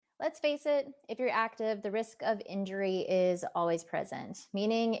Let's face it, if you're active, the risk of injury is always present.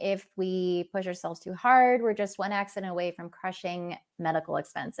 Meaning, if we push ourselves too hard, we're just one accident away from crushing medical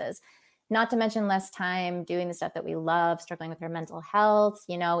expenses. Not to mention less time doing the stuff that we love, struggling with our mental health.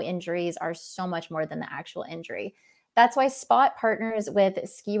 Injuries are so much more than the actual injury. That's why Spot partners with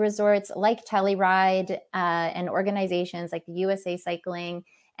ski resorts like Telluride and organizations like the USA Cycling,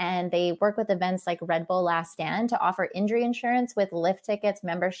 and they work with events like Red Bull Last Stand to offer injury insurance with lift tickets,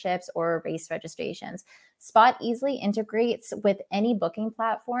 memberships, or race registrations. Spot easily integrates with any booking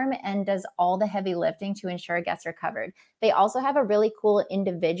platform and does all the heavy lifting to ensure guests are covered. They also have a really cool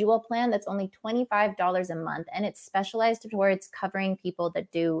individual plan that's only $25 a month, and it's specialized towards covering people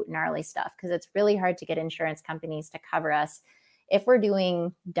that do gnarly stuff because it's really hard to get insurance companies to cover us if we're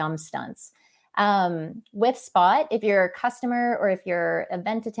doing dumb stunts. With Spot, if your customer or if your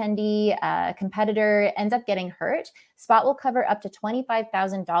event attendee, competitor ends up getting hurt, Spot will cover up to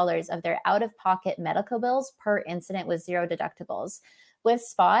 $25,000 of their out-of-pocket medical bills per incident with zero deductibles. With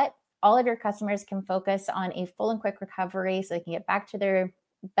Spot, all of your customers can focus on a full and quick recovery so they can get back to their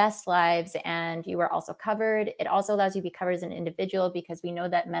best lives, and you are also covered. It also allows you to be covered as an individual because we know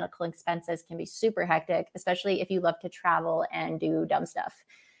that medical expenses can be super hectic, especially if you love to travel and do dumb stuff.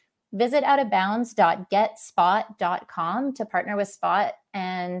 Visit outofbounds.getspot.com to partner with Spot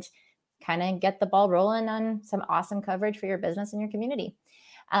and kind of get the ball rolling on some awesome coverage for your business and your community.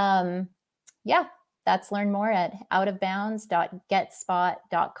 That's learn more at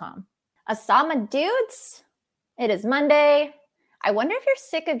outofbounds.getspot.com. Asama dudes, it is Monday. I wonder if you're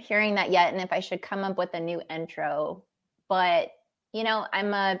sick of hearing that yet and if I should come up with a new intro. But,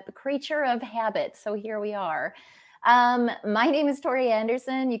 I'm a creature of habit, so here we are. My name is Tori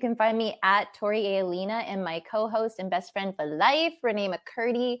Anderson. You can find me at Tori Aelina and my co-host and best friend for life, Renee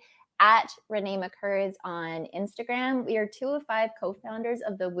McCurdy, at Renee McCurds on Instagram. We are 2 of 5 co-founders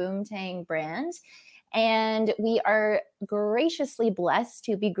of the Woomtang brand, and we are graciously blessed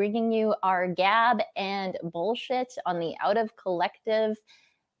to be bringing you our gab and bullshit on the Out of Collective,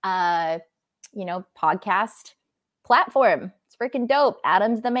 podcast platform. It's freaking dope.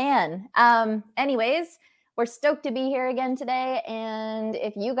 Adam's the man. Anyways, we're stoked to be here again today. And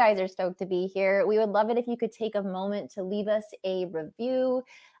if you guys are stoked to be here, we would love it if you could take a moment to leave us a review,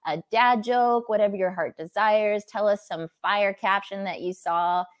 a dad joke, whatever your heart desires. Tell us some fire caption that you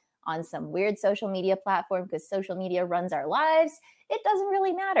saw on some weird social media platform because social media runs our lives. It doesn't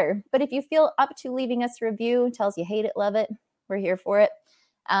really matter. But if you feel up to leaving us a review, tell us you hate it, love it, we're here for it.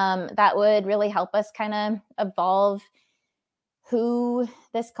 That would really help us kind of evolve who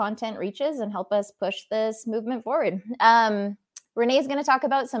this content reaches and help us push this movement forward. Renee's going to talk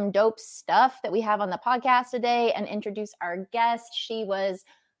about some dope stuff that we have on the podcast today and introduce our guest. She was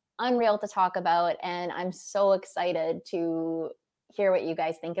unreal to talk about, and I'm so excited to hear what you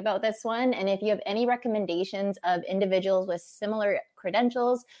guys think about this one. And if you have any recommendations of individuals with similar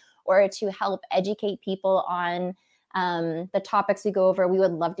credentials or to help educate people on the topics we go over, we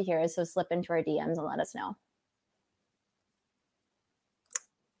would love to hear it. So slip into our DMs and let us know.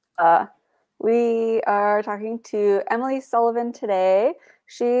 We are talking to Emily Sullivan today.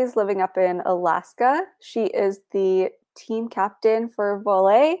 She's living up in Alaska. She is the team captain for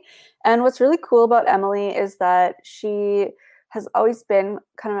Volley. And what's really cool about Emily is that she has always been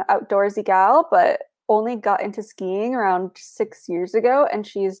kind of an outdoorsy gal, but only got into skiing around 6 years ago, and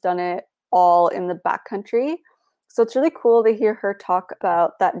she's done it all in the backcountry. So it's really cool to hear her talk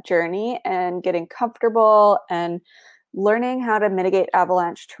about that journey and getting comfortable and learning how to mitigate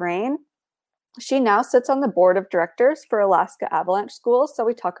avalanche terrain. She now sits on the board of directors for Alaska Avalanche School, so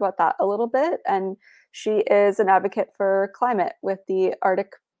we talk about that a little bit. And she is an advocate for climate with the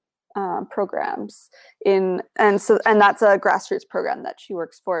Arctic programs and that's a grassroots program that she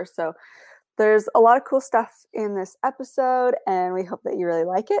works for. So there's a lot of cool stuff in this episode, and we hope that you really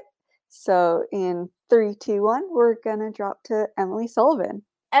like it. So in 3, 2, 1, we're gonna drop to Emily Sullivan.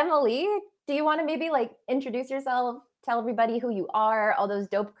 Emily, do you want to maybe introduce yourself? Tell everybody who you are, all those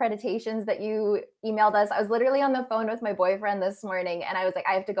dope accreditations that you emailed us. I was literally on the phone with my boyfriend this morning, and I was like,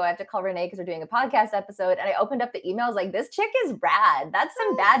 I have to call Renee because we're doing a podcast episode. And I opened up the email. I was like, this chick is rad. That's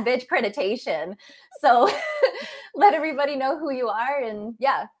some bad bitch accreditation. So let everybody know who you are. And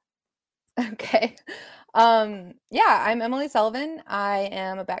yeah. Okay. I'm Emily Sullivan. I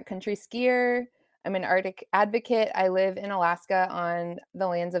am a backcountry skier. I'm an Arctic advocate. I live in Alaska on the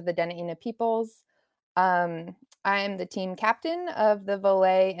lands of the Dena'ina peoples. I'm the team captain of the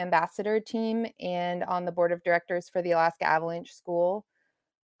Volley ambassador team and on the board of directors for the Alaska Avalanche School.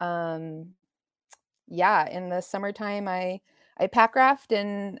 In the summertime, I pack raft,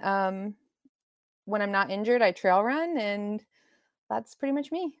 and when I'm not injured, I trail run, and that's pretty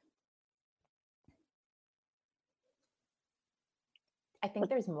much me. I think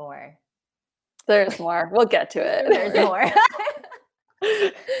there's more. There's more. We'll get to it. There's more.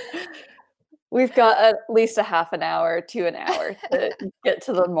 We've got at least a half an hour to an hour to get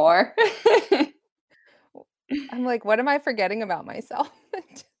to the more. I'm like, what am I forgetting about myself?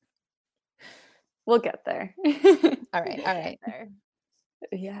 We'll get there. All right.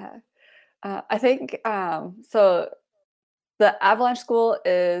 Yeah. I think so the Avalanche School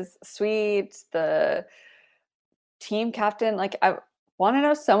is sweet. The team captain, like I want to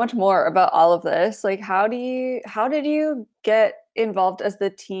know so much more about all of this. Like how did you get involved as the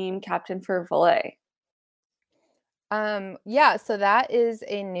team captain for Volley? Yeah, so that is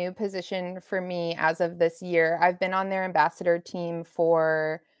a new position for me as of this year. I've been on their ambassador team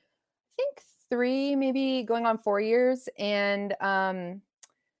for I think 3, maybe going on 4 years. And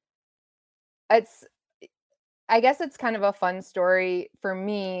it's I guess it's kind of a fun story for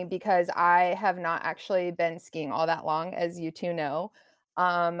me because I have not actually been skiing all that long, as you two know.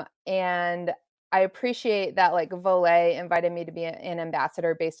 And I appreciate that like Volley invited me to be an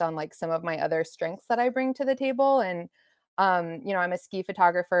ambassador based on like some of my other strengths that I bring to the table. And I'm a ski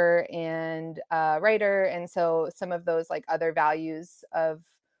photographer and writer. And so some of those like other values of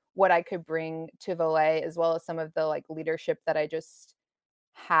what I could bring to Volley, as well as some of the like leadership that I just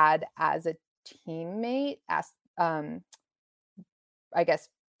had as a teammate, I guess,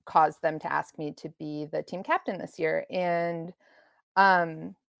 caused them to ask me to be the team captain this year. And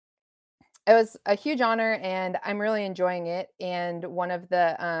um, it was a huge honor and I'm really enjoying it. And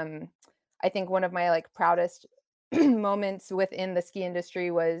I think one of my like proudest moments within the ski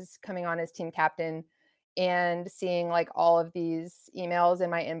industry was coming on as team captain and seeing like all of these emails in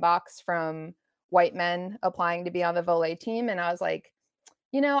my inbox from white men applying to be on the Volley team. And I was like,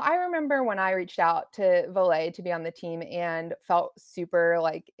 I remember when I reached out to Volley to be on the team and felt super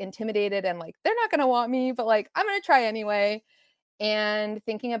like intimidated and like, they're not going to want me, but like, I'm going to try anyway. And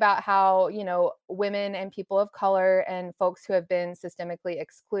thinking about how, women and people of color and folks who have been systemically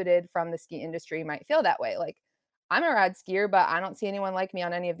excluded from the ski industry might feel that way. Like, I'm a rad skier, but I don't see anyone like me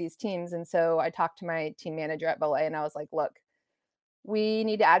on any of these teams. And so I talked to my team manager at Volley and I was like, look, we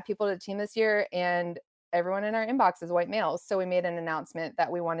need to add people to the team this year. And everyone in our inbox is white males. So we made an announcement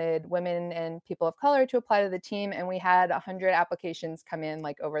that we wanted women and people of color to apply to the team. And we had 100 applications come in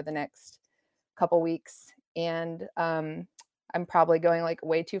like over the next couple weeks. And I'm probably going like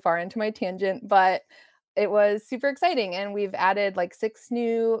way too far into my tangent, but it was super exciting. And we've added like 6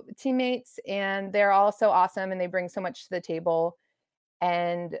 new teammates and they're all so awesome and they bring so much to the table.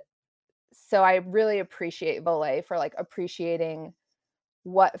 And so I really appreciate Volley for like appreciating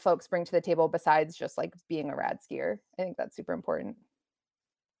what folks bring to the table besides just like being a rad skier. I think that's super important.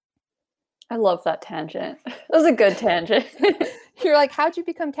 I love that tangent. That was a good tangent. You're like, how'd you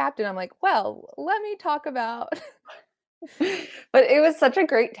become captain? I'm like, well, let me talk about. But it was such a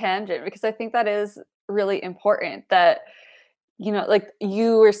great tangent because I think that is really important that, like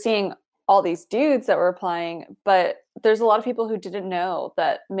you were seeing all these dudes that were applying, but there's a lot of people who didn't know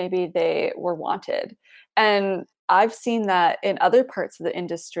that maybe they were wanted. And I've seen that in other parts of the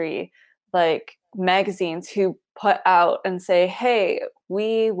industry, like magazines who put out and say, hey,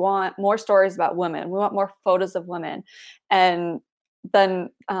 we want more stories about women. We want more photos of women. And then,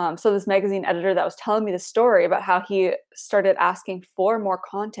 so this magazine editor that was telling me the story about how he started asking for more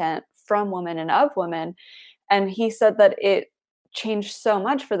content from women and of women. And he said that it changed so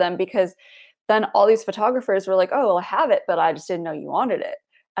much for them because then all these photographers were like, oh, well, I have it, but I just didn't know you wanted it.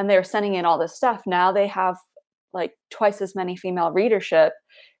 And they were sending in all this stuff. Now they have like twice as many female readership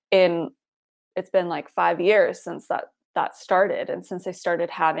it's been like 5 years since that started. And since they started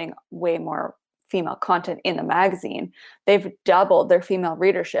having way more female content in the magazine, they've doubled their female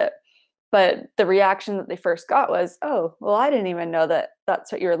readership. But the reaction that they first got was, oh, well, I didn't even know that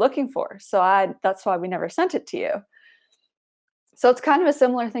that's what you were looking for. So that's why we never sent it to you. So it's kind of a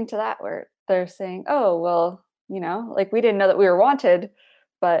similar thing to that where they're saying, oh, well, like we didn't know that we were wanted,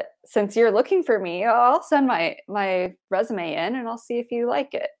 but since you're looking for me, I'll send my resume in and I'll see if you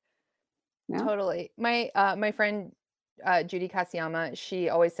like it. Totally. My friend Judy Kasiyama, she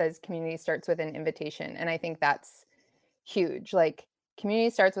always says community starts with an invitation. And I think that's huge. Like community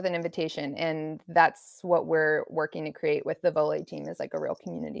starts with an invitation. And that's what we're working to create with the Volley team is like a real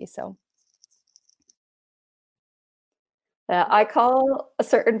community. So I call a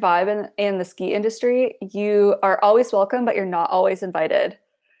certain vibe in the ski industry. You are always welcome, but you're not always invited.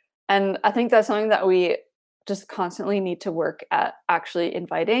 And I think that's something that we just constantly need to work at actually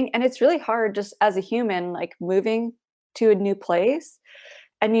inviting. And it's really hard just as a human, like moving to a new place.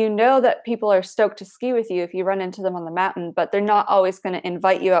 And that people are stoked to ski with you if you run into them on the mountain, but they're not always going to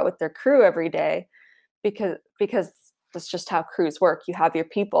invite you out with their crew every day because that's just how crews work. You have your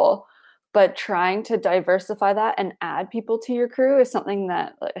people, but trying to diversify that and add people to your crew is something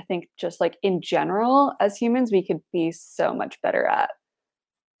that I think just like in general as humans, we could be so much better at.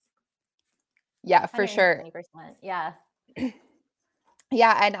 Yeah, for sure. 120%. Yeah.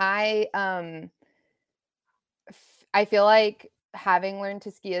 Yeah. And I feel like having learned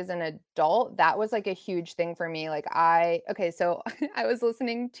to ski as an adult, that was like a huge thing for me. Like so I was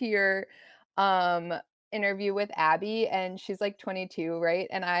listening to your um interview with Abby, and she's like 22, right?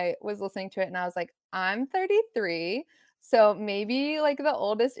 And I was listening to it and I was like, I'm 33. So maybe like the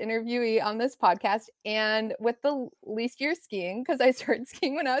oldest interviewee on this podcast and with the least year skiing, because I started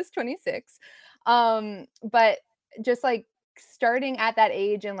skiing when I was 26. But just like starting at that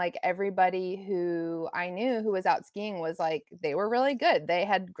age, and like everybody who I knew who was out skiing was like, they were really good. They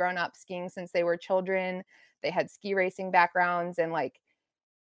had grown up skiing since they were children. They had ski racing backgrounds, and like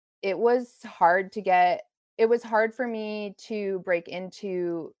it was hard for me to break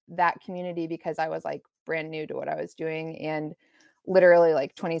into that community because I was like brand new to what I was doing, and literally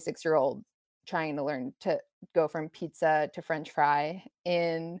like 26-year-old trying to learn to go from pizza to French fry.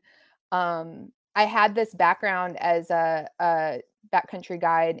 And I had this background as a backcountry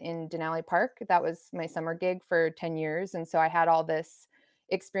guide in Denali Park. That was my summer gig for 10 years. And so I had all this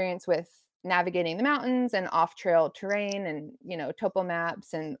experience with navigating the mountains and off-trail terrain and, topo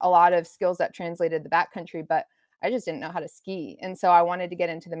maps and a lot of skills that translated the backcountry, but I just didn't know how to ski. And so I wanted to get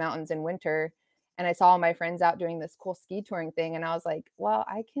into the mountains in winter. And I saw all my friends out doing this cool ski touring thing. And I was like, well,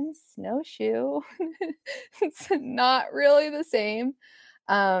 I can snowshoe. It's not really the same.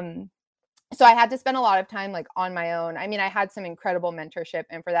 So I had to spend a lot of time like on my own. I mean, I had some incredible mentorship,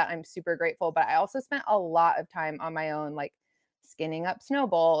 and for that, I'm super grateful. But I also spent a lot of time on my own, like skinning up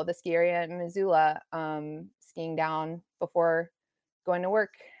Snowbowl, the ski area in Missoula, skiing down before going to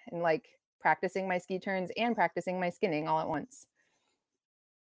work, and like practicing my ski turns and practicing my skinning all at once.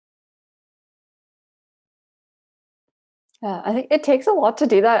 Yeah, I think it takes a lot to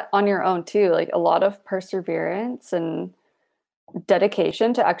do that on your own too, like a lot of perseverance and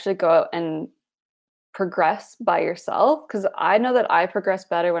dedication to actually go out and progress by yourself, because I know that I progress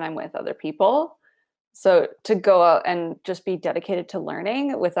better when I'm with other people. So to go out and just be dedicated to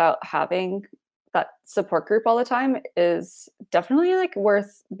learning without having that support group all the time is definitely like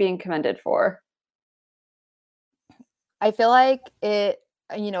worth being commended for. I feel like a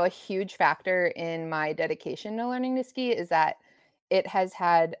huge factor in my dedication to learning to ski is that it has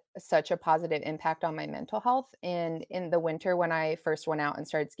had such a positive impact on my mental health. And in the winter, when I first went out and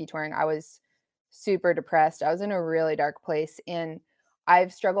started ski touring, I was super depressed. I was in a really dark place, and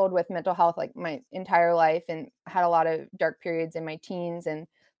I've struggled with mental health like my entire life and had a lot of dark periods in my teens. And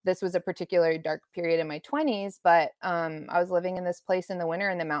this was a particularly dark period in my 20s, but I was living in this place in the winter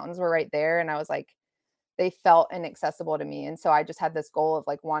and the mountains were right there. And I was like, they felt inaccessible to me. And so I just had this goal of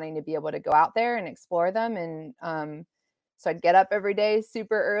like wanting to be able to go out there and explore them. And so I'd get up every day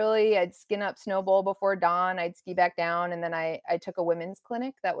super early. I'd skin up Snowbowl before dawn. I'd ski back down. And then I took a women's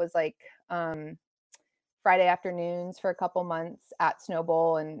clinic that was like Friday afternoons for a couple months at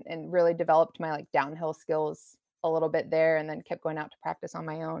Snowbowl, and really developed my like downhill skills a little bit there, and then kept going out to practice on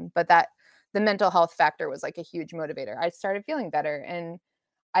my own. But the mental health factor was like a huge motivator. I started feeling better. And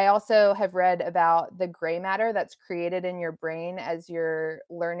I also have read about the gray matter that's created in your brain as you're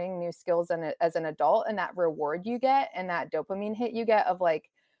learning new skills as an adult, and that reward you get and that dopamine hit you get of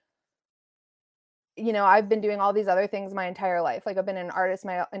like, I've been doing all these other things my entire life. Like I've been an artist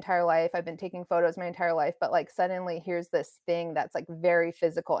my entire life. I've been taking photos my entire life, but like suddenly here's this thing that's like very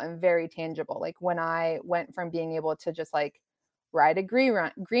physical and very tangible. Like when I went from being able to just like ride a green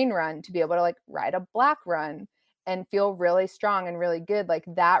run to be able to like ride a black run and feel really strong and really good, like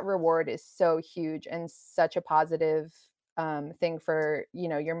that reward is so huge and such a positive thing for,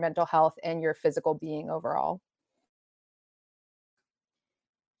 your mental health and your physical being overall.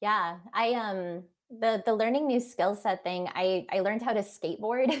 Yeah, the learning new skill set thing, I learned how to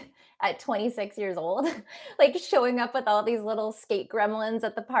skateboard at 26 years old. Like showing up with all these little skate gremlins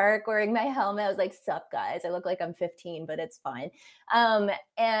at the park, wearing my helmet. I was like, "Sup, guys? I look like I'm 15, but it's fine."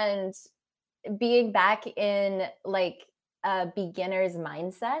 And being back in like a beginner's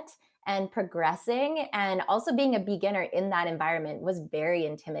mindset and progressing, and also being a beginner in that environment was very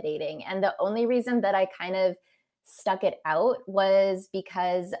intimidating. And the only reason that I kind of stuck it out was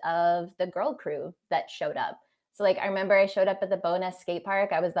because of the girl crew that showed up. So like I remember I showed up at the Bowness skate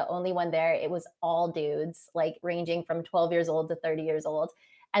park. I was the only one there. It was all dudes, like ranging from 12 years old to 30 years old.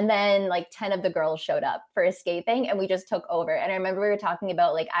 And then like 10 of the girls showed up for escaping, and we just took over. And I remember we were talking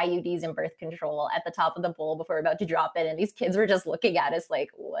about like IUDs and birth control at the top of the bowl before we we're about to drop it. And these kids were just looking at us like,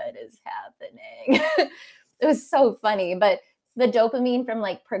 what is happening? it was so funny. But the dopamine from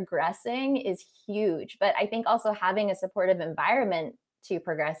like progressing is huge. But I think also having a supportive environment to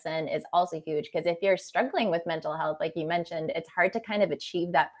progress in is also huge, because if you're struggling with mental health, like you mentioned, it's hard to kind of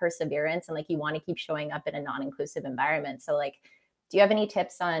achieve that perseverance, and like you want to keep showing up in a non-inclusive environment. So like, do you have any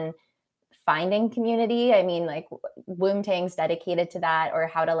tips on finding community? I mean, like Womb Tang's dedicated to that, or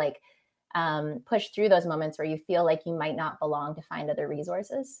how to like push through those moments where you feel like you might not belong, to find other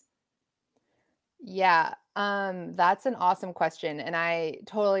resources? Yeah, that's an awesome question, and I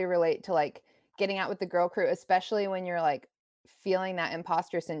totally relate to like getting out with the girl crew, especially when you're like feeling that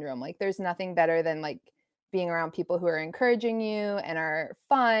imposter syndrome. Like, there's nothing better than like being around people who are encouraging you and are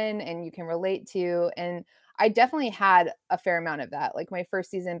fun and you can relate to. And I definitely had a fair amount of that. Like my first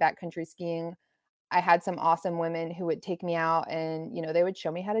season backcountry skiing, I had some awesome women who would take me out and, they would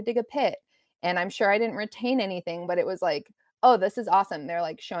show me how to dig a pit. And I'm sure I didn't retain anything, but it was like, oh, this is awesome. They're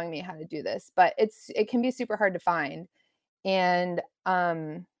like showing me how to do this. But it can be super hard to find. And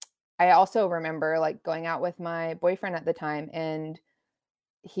I also remember like going out with my boyfriend at the time, and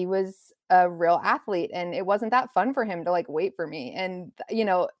he was a real athlete, and it wasn't that fun for him to like wait for me. And,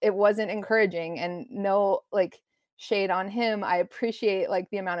 it wasn't encouraging, and no like shade on him. I appreciate like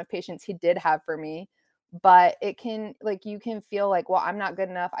the amount of patience he did have for me, but it can like, you can feel like, well, I'm not good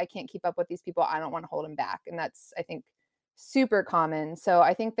enough. I can't keep up with these people. I don't want to hold him back. And that's, I think, super common. So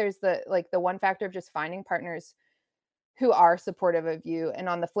I think there's the one factor of just finding partners who are supportive of you. And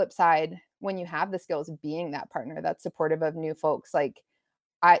on the flip side, when you have the skills, being that partner that's supportive of new folks. Like,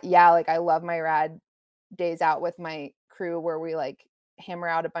 I love my rad days out with my crew where we like hammer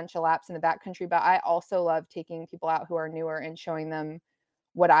out a bunch of laps in the backcountry, but I also love taking people out who are newer and showing them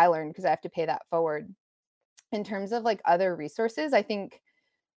what I learned, because I have to pay that forward. In terms of like other resources, I think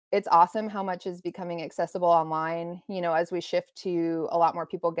it's awesome how much is becoming accessible online, as we shift to a lot more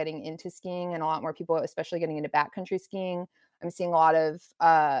people getting into skiing and a lot more people, especially getting into backcountry skiing. I'm seeing a lot of,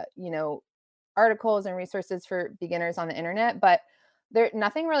 articles and resources for beginners on the internet, but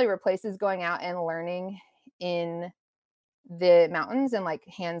nothing really replaces going out and learning in the mountains and like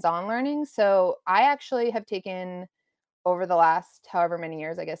hands-on learning. So I actually have taken, over the last however many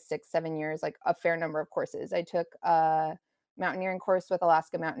years, I guess 6-7 years, like a fair number of courses. I took a mountaineering course with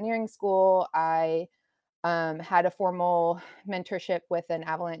Alaska Mountaineering School. I had a formal mentorship with an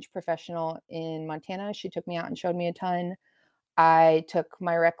avalanche professional in Montana. She took me out and showed me a ton. I took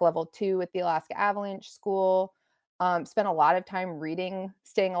my rec level 2 with the Alaska Avalanche School. Spent a lot of time reading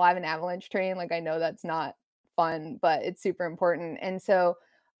Staying Alive in Avalanche Terrain. Like, I know that's not fun, but it's super important. And so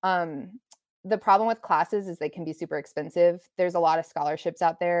um, the problem with classes is they can be super expensive. There's a lot of scholarships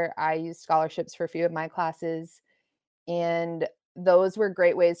out there. I used scholarships for a few of my classes, and those were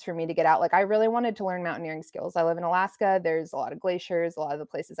great ways for me to get out. Like, I really wanted to learn mountaineering skills. I live in Alaska. There's a lot of glaciers, a lot of the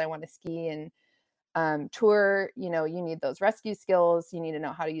places I want to ski and tour. You need those rescue skills. You need to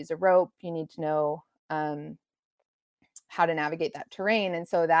know how to use a rope. You need to know how to navigate that terrain. And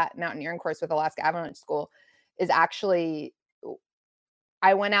so that mountaineering course with Alaska Avalanche School is actually,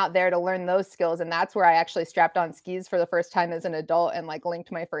 I went out there to learn those skills. And that's where I actually strapped on skis for the first time as an adult and like linked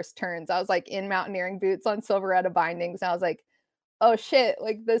my first turns. I was like in mountaineering boots on Silveretta bindings. And I was like, oh shit,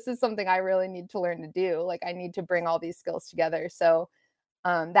 like this is something I really need to learn to do. Like, I need to bring all these skills together. So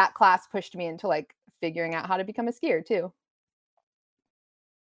that class pushed me into like figuring out how to become a skier too.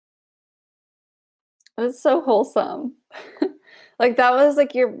 That's so wholesome. Like that was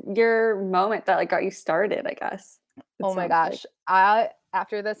like your moment that like got you started, I guess. Oh my gosh.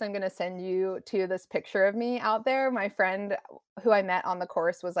 After this, I'm going to send you to this picture of me out there. My friend who I met on the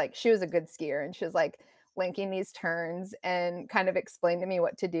course was like, she was a good skier, and she was like linking these turns and kind of explained to me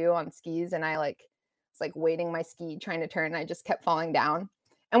what to do on skis. And I like was like waiting my ski, trying to turn, and I just kept falling down.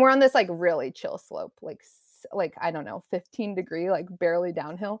 And we're on this like really chill slope, like I don't know, 15-degree, like barely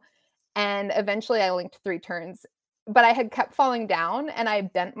downhill. And eventually I linked 3 turns, but I had kept falling down, and I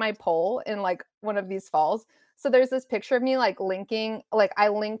bent my pole in like one of these falls. So there's this picture of me like linking, like I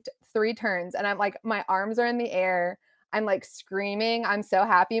linked 3 turns, and I'm like, my arms are in the air. I'm like screaming. I'm so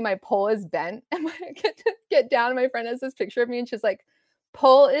happy. My pole is bent. And when I get down, my friend has this picture of me, and she's like,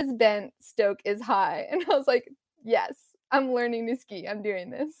 pole is bent, stoke is high. And I was like, yes, I'm learning to ski. I'm doing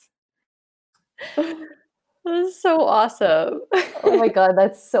this. That is so awesome. Oh my God,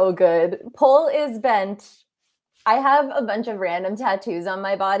 that's so good. Pole is bent. I have a bunch of random tattoos on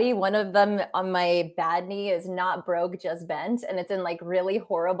my body. One of them on my bad knee is not broke, just bent. And it's in like really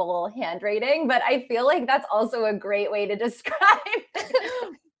horrible handwriting. But I feel like that's also a great way to describe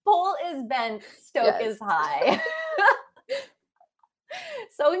it. Pole is bent, stoke is high.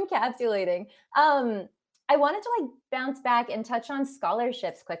 So encapsulating. I wanted to like bounce back and touch on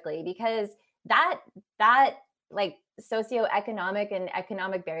scholarships quickly, because that like socioeconomic and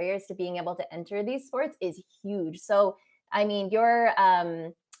economic barriers to being able to enter these sports is huge. So, I mean, you're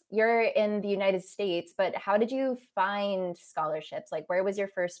in the United States, but how did you find scholarships? Like, where was your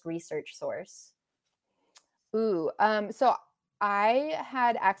first research source? So I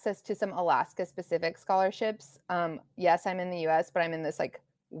had access to some Alaska specific scholarships. Yes, I'm in the US, but I'm in this like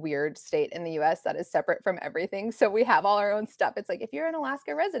weird state in the US that is separate from everything. So we have all our own stuff. It's like if you're an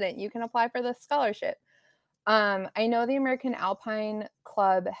Alaska resident, you can apply for the scholarship. I know the American Alpine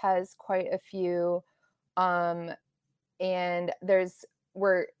Club has quite a few. And there's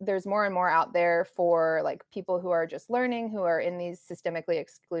more and more out there for like people who are just learning, who are in these systemically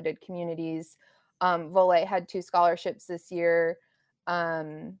excluded communities. Volley had 2 scholarships this year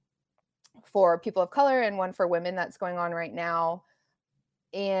for people of color and one for women that's going on right now.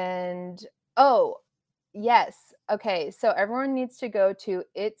 And yes. Okay. So everyone needs to go to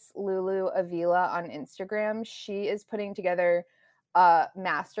It's Lulu Avila on Instagram. She is putting together a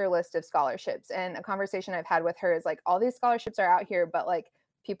master list of scholarships. And a conversation I've had with her is like, all these scholarships are out here, but like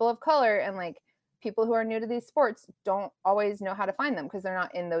people of color and like people who are new to these sports don't always know how to find them because they're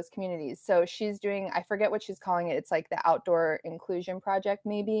not in those communities. So she's doing, I forget what she's calling it. It's like the Outdoor Inclusion Project,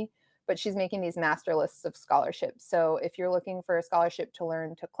 maybe, but she's making these master lists of scholarships. So if you're looking for a scholarship to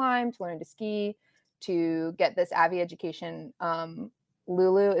learn to climb, to learn to ski, to get this AVI education,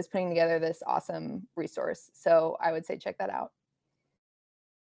 Lulu is putting together this awesome resource. So I would say check that out.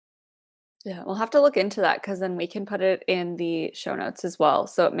 Yeah, we'll have to look into that because then we can put it in the show notes as well.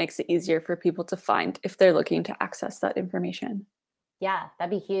 So it makes it easier for people to find if they're looking to access that information. Yeah, that'd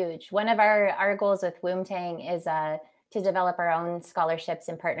be huge. One of our goals with Woomtang is to develop our own scholarships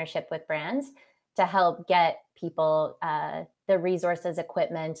in partnership with brands to help get people the resources,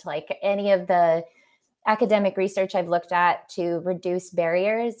 equipment, like any of the academic research I've looked at to reduce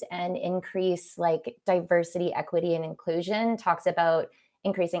barriers and increase like diversity, equity, and inclusion talks about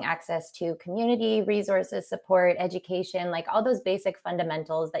increasing access to community resources, support, education, like all those basic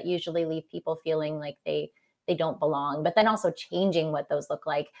fundamentals that usually leave people feeling like they don't belong, but then also changing what those look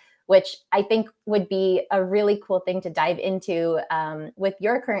like, which I think would be a really cool thing to dive into with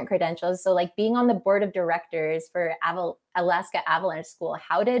your current credentials. So like being on the board of directors for Alaska Avalanche School,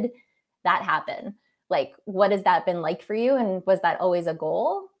 how did that happen? Like, what has that been like for you? And was that always a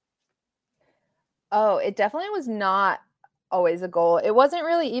goal? Oh, it definitely was not always a goal. It wasn't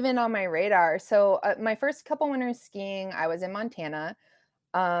really even on my radar. So my first couple winters skiing, I was in Montana.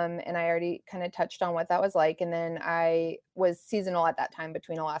 And I already kind of touched on what that was like. And then I was seasonal at that time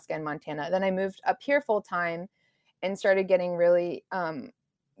between Alaska and Montana. Then I moved up here full time and started getting really, a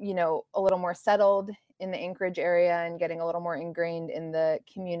little more settled in the Anchorage area and getting a little more ingrained in the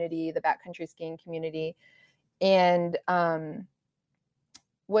community, the backcountry skiing community. And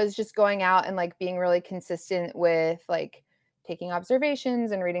was just going out and like being really consistent with like taking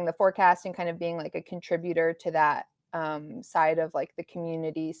observations and reading the forecast and kind of being like a contributor to that side of like the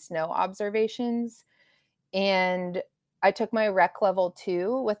community snow observations. And I took my rec level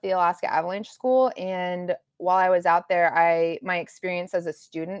 2 with the Alaska Avalanche School. And while I was out there, my experience as a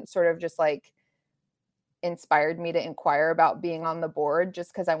student sort of just like inspired me to inquire about being on the board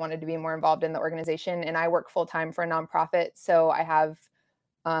just because I wanted to be more involved in the organization. And I work full time for a nonprofit. So I have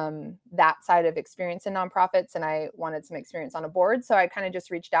that side of experience in nonprofits, and I wanted some experience on a board. So I kind of just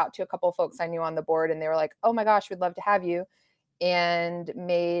reached out to a couple of folks I knew on the board, and they were like, oh my gosh, we'd love to have you, and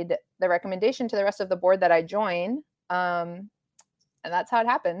made the recommendation to the rest of the board that I join. And that's how it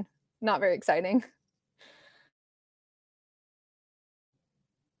happened. Not very exciting.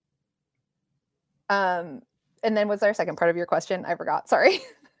 And then was there a second part of your question? I forgot. Sorry.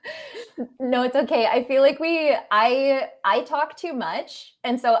 No, it's okay. I feel like I talk too much.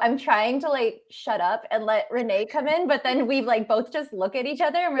 And so I'm trying to like shut up and let Renee come in, but then we like both just look at each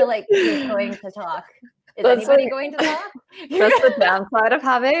other and we're like, who's going to talk? Is anybody going to talk? That's the downside of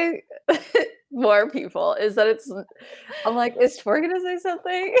having more people is that I'm like, is Tor going to say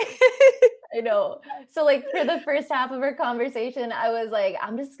something? I know. So like for the first half of our conversation, I was like,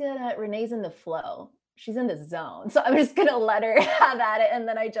 Renee's in the flow. She's in the zone. So I'm just going to let her have at it. And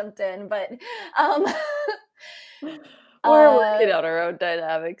then I jumped in, but we're working out our own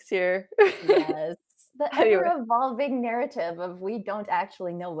dynamics here. Yes. The ever-evolving narrative of we don't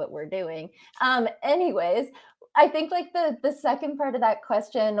actually know what we're doing. Anyways, I think like the second part of that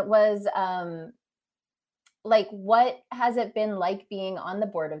question was like, what has it been like being on the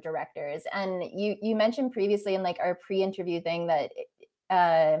board of directors? And you mentioned previously in like our pre-interview thing that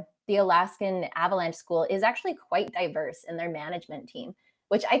the Alaskan Avalanche School is actually quite diverse in their management team,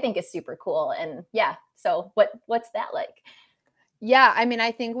 which I think is super cool. And yeah, so what's that like? Yeah, I mean,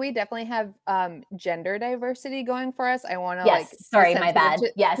 I think we definitely have gender diversity going for us. I want to Yes, like be sorry, my sensitive bad.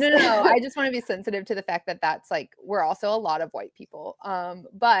 to Yes. no. I just want to be sensitive to the fact that that's like we're also a lot of white people.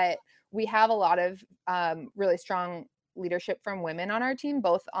 But we have a lot of really strong leadership from women on our team,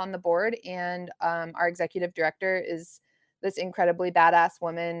 both on the board and our executive director is this incredibly badass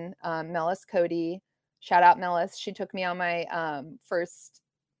woman, Melis Cody. Shout out Melis. She took me on my first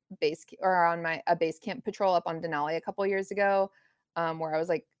base camp patrol up on Denali a couple years ago, where I was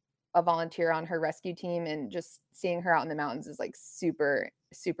like a volunteer on her rescue team, and just seeing her out in the mountains is like super,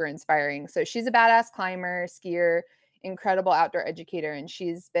 super inspiring. So she's a badass climber, skier, incredible outdoor educator, and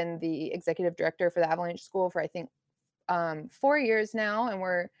she's been the executive director for the Avalanche School for I think 4 years now, and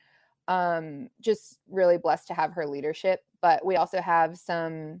we're just really blessed to have her leadership. But we also have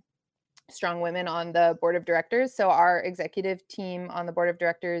some strong women on the board of directors. So our executive team on the board of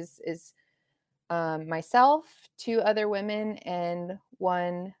directors is myself, 2 other women, and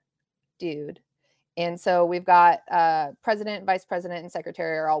 1 dude. And so we've got president, vice president, and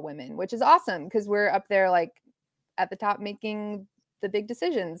secretary are all women, which is awesome because we're up there like at the top making the big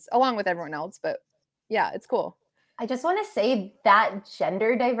decisions along with everyone else. But yeah, it's cool. I just want to say that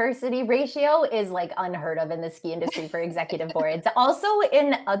gender diversity ratio is like unheard of in the ski industry for executive boards, also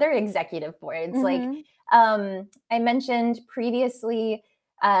in other executive boards. Like I mentioned previously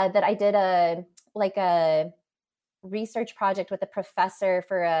that I did a research project with a professor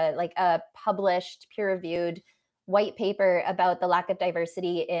for a published peer-reviewed white paper about the lack of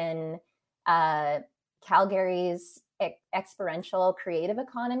diversity in Calgary's experiential creative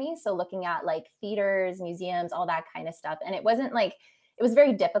economy. So looking at like theaters, museums, all that kind of stuff. And it was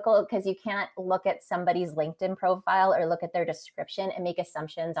very difficult because you can't look at somebody's LinkedIn profile or look at their description and make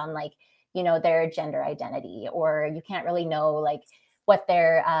assumptions on like, their gender identity, or you can't really know like what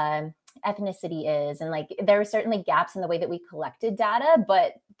their ethnicity is. And like, there were certainly gaps in the way that we collected data,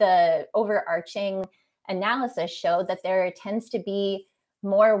 but the overarching analysis showed that there tends to be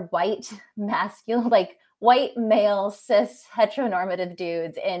more white masculine, like white male cis heteronormative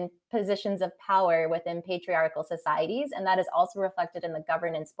dudes in positions of power within patriarchal societies. And that is also reflected in the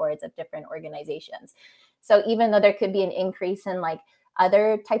governance boards of different organizations. So even though there could be an increase in like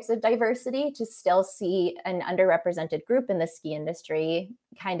other types of diversity, to still see an underrepresented group in the ski industry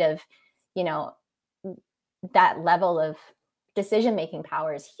kind of, that level of decision-making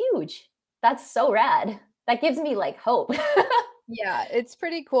power is huge. That's so rad. That gives me like hope. Yeah, it's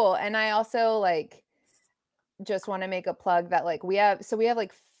pretty cool. And I also like just want to make a plug that like we have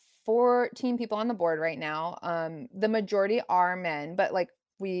like 14 people on the board right now. The majority are men, but like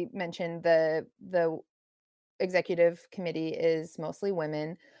we mentioned, the executive committee is mostly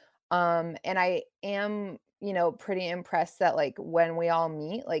women. And I am, pretty impressed that like when we all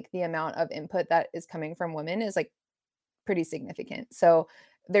meet, like the amount of input that is coming from women is like pretty significant. So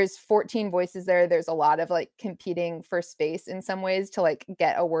there's 14 voices there. There's a lot of like competing for space in some ways to like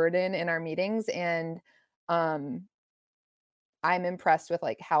get a word in our meetings. And I'm impressed with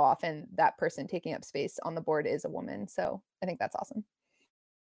like how often that person taking up space on the board is a woman. So I think that's awesome.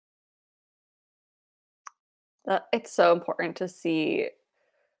 It's so important to see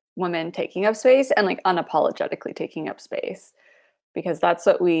women taking up space and like unapologetically taking up space, because that's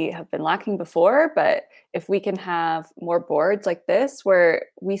what we have been lacking before. But if we can have more boards like this where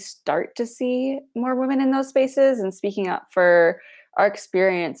we start to see more women in those spaces and speaking up for our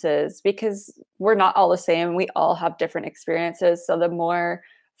experiences, because we're not all the same, we all have different experiences. So the more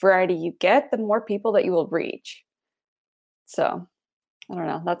variety you get, the more people that you will reach. So I don't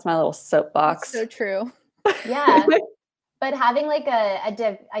know, that's my little soapbox. That's so true. Yeah. But having like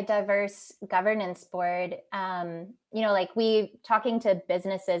a diverse governance board, like we talking to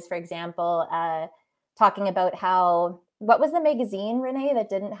businesses, for example, talking about what was the magazine, Renee, that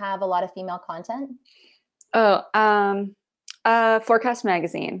didn't have a lot of female content? Forecast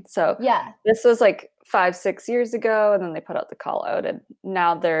magazine. So yeah, this was like 5-6 years ago, and then they put out the call out, and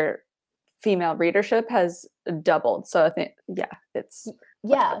now their female readership has doubled. So I think, it's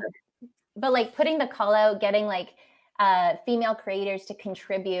but like putting the call out, getting like female creators to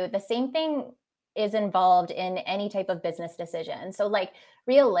contribute, the same thing is involved in any type of business decision. So like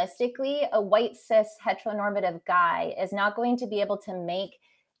realistically, a white cis heteronormative guy is not going to be able to make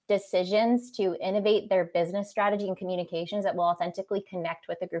decisions to innovate their business strategy and communications that will authentically connect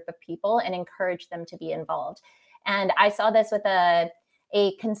with a group of people and encourage them to be involved. And I saw this with a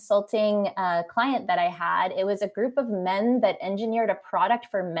consulting client that I had. It was a group of men that engineered a product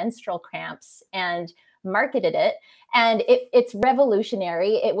for menstrual cramps and marketed it. And it's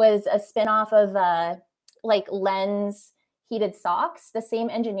revolutionary. It was a spinoff of like Lens heated socks, the same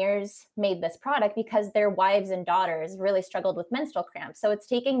engineers made this product because their wives and daughters really struggled with menstrual cramps. So it's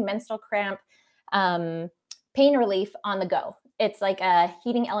taking menstrual cramp pain relief on the go. It's like a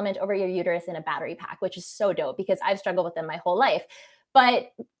heating element over your uterus in a battery pack, which is so dope because I've struggled with them my whole life.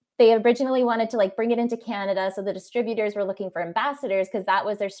 But they originally wanted to like bring it into Canada. So the distributors were looking for ambassadors because that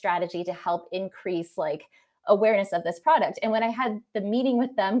was their strategy to help increase like awareness of this product. And when I had the meeting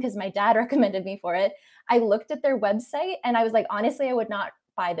with them, because my dad recommended me for it, I looked at their website and I was like, honestly, I would not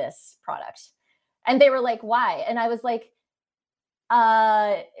buy this product. And they were like, why? And I was like,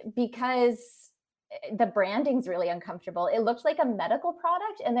 because the branding's really uncomfortable. It looked like a medical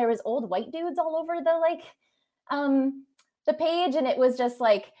product and there was old white dudes all over the page. And it was just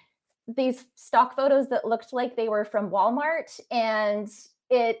like these stock photos that looked like they were from Walmart, and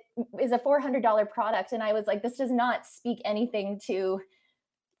it is a $400 product. And I was like, this does not speak anything to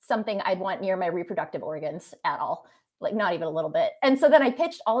something I'd want near my reproductive organs at all. Like not even a little bit. And so then I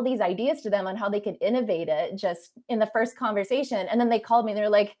pitched all these ideas to them on how they could innovate it just in the first conversation. And then they called me and they're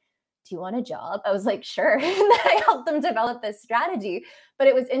like, do you want a job? I was like, sure. And then I helped them develop this strategy. But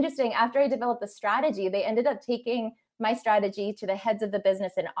it was interesting. After I developed the strategy, they ended up taking my strategy to the heads of the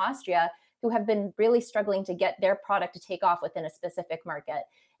business in Austria, who have been really struggling to get their product to take off within a specific market.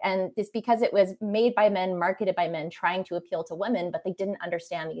 And it's because it was made by men, marketed by men, trying to appeal to women, but they didn't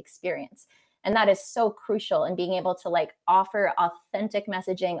understand the experience. And that is so crucial in being able to like offer authentic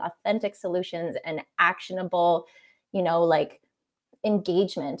messaging, authentic solutions, and actionable, like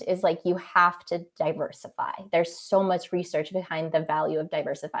engagement is like, you have to diversify. There's so much research behind the value of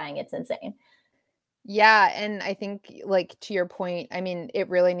diversifying. It's insane. Yeah. And I think like to your point, I mean, it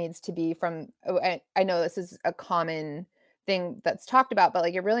really needs to be from, I know this is a common thing that's talked about, but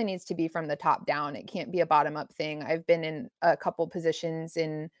like it really needs to be from the top down. It can't be a bottom up thing. I've been in a couple positions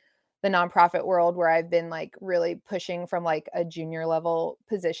in the nonprofit world where I've been like really pushing from like a junior level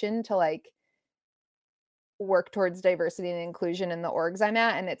position to like work towards diversity and inclusion in the orgs I'm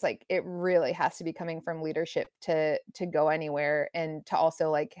at. And it's like, it really has to be coming from leadership to go anywhere, and to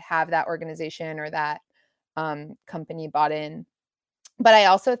also like have that organization or that company bought in. But I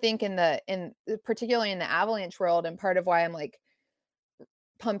also think particularly in the Avalanche world, and part of why I'm like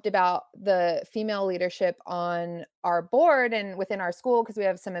pumped about the female leadership on our board and within our school, because we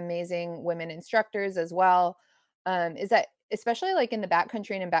have some amazing women instructors as well, is that especially like in the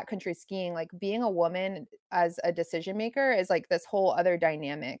backcountry and in backcountry skiing, like being a woman as a decision maker is like this whole other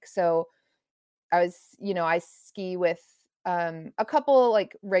dynamic. So I ski with a couple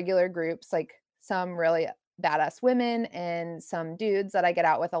like regular groups, like some really badass women and some dudes that I get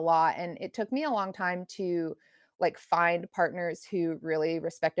out with a lot. And it took me a long time to like find partners who really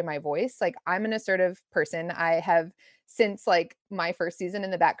respected my voice. Like I'm an assertive person. I have since like my first season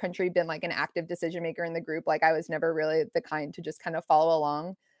in the backcountry been like an active decision maker in the group. Like I was never really the kind to just kind of follow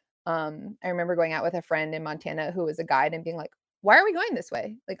along. I remember going out with a friend in Montana who was a guide and being like, why are we going this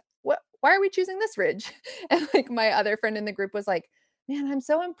way? Like, why are we choosing this ridge? And like my other friend in the group was like, man, I'm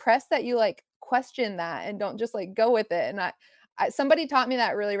so impressed that you like question that and don't just like go with it. And somebody taught me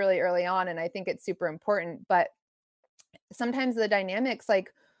that really, really early on. And I think it's super important. But sometimes the dynamics,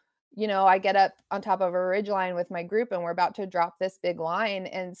 like, I get up on top of a ridge line with my group and we're about to drop this big line.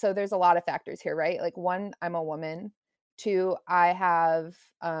 And so there's a lot of factors here, right? Like 1, I'm a woman. 2, I have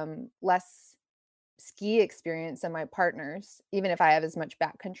less ski experience than my partners, even if I have as much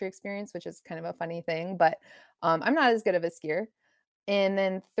backcountry experience, which is kind of a funny thing, but I'm not as good of a skier. And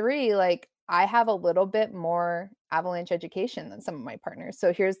then 3, like I have a little bit more avalanche education than some of my partners.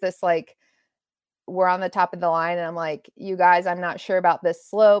 So here's this like, we're on the top of the line and I'm like, you guys, I'm not sure about this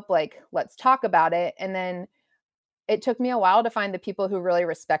slope. Like, let's talk about it. And then it took me a while to find the people who really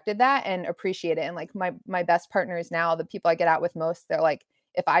respected that and appreciate it. And like my best partners now, the people I get out with most, they're like,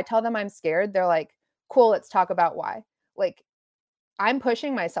 if I tell them I'm scared, they're like, cool, let's talk about why. Like I'm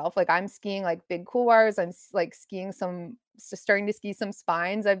pushing myself. Like I'm skiing like big couloirs. I'm like starting to ski some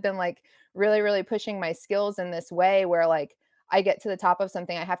spines. I've been like really, really pushing my skills in this way where like I get to the top of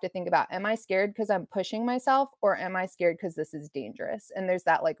something, I have to think about, am I scared because I'm pushing myself, or am I scared because this is dangerous? And there's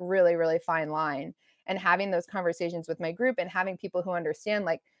that like really, really fine line. And having those conversations with my group and having people who understand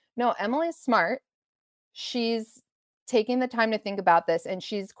like, no, Emily's smart. She's taking the time to think about this and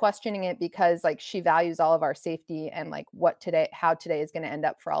she's questioning it because like she values all of our safety and like how today is going to end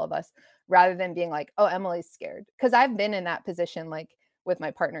up for all of us, rather than being like, oh, Emily's scared. Because I've been in that position like with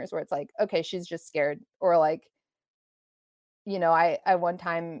my partners where it's like, okay, she's just scared. Or like, I one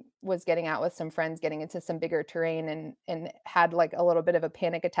time was getting out with some friends, getting into some bigger terrain and had like a little bit of a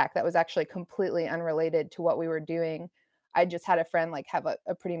panic attack that was actually completely unrelated to what we were doing. I just had a friend like have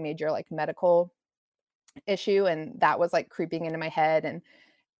a pretty major like medical issue, and that was like creeping into my head,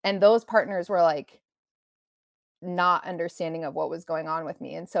 and those partners were like not understanding of what was going on with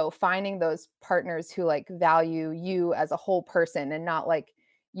me. And so finding those partners who like value you as a whole person and not like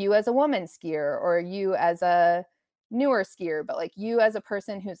you as a woman skier or you as a newer skier, but like you as a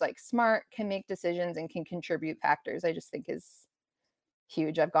person who's like smart, can make decisions and can contribute factors, I just think is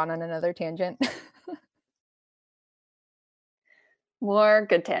huge. I've gone on another tangent. More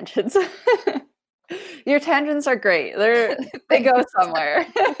good tangents. Your tangents are great. They go somewhere.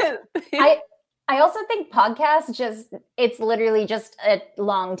 I also think podcasts it's literally just a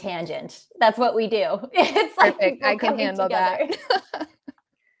long tangent. That's what we do. It's like Perfect. I can handle together. that.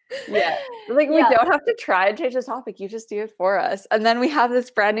 Yeah. Like we don't have to try and change the topic. You just do it for us. And then we have this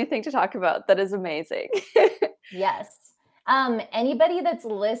brand new thing to talk about that is amazing. Yes. Anybody that's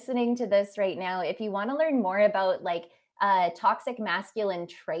listening to this right now, if you want to learn more about like toxic masculine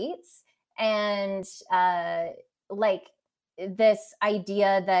traits and like this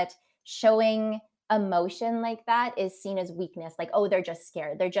idea that showing emotion like that is seen as weakness, like, oh, they're just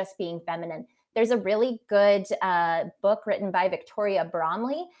scared, they're just being feminine. There's a really good book written by Victoria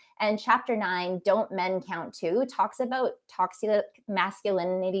Bromley, and chapter 9, Don't Men Count Too, talks about toxic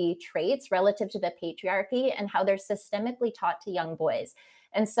masculinity traits relative to the patriarchy and how they're systemically taught to young boys.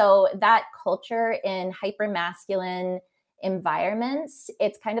 And so that culture in hypermasculine environments,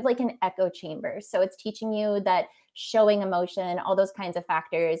 it's kind of like an echo chamber. So it's teaching you that showing emotion, all those kinds of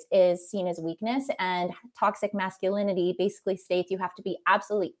factors is seen as weakness. And toxic masculinity basically states you have to be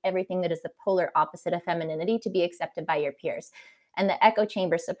absolutely everything that is the polar opposite of femininity to be accepted by your peers. And the echo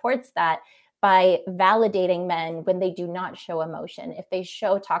chamber supports that by validating men when they do not show emotion. If they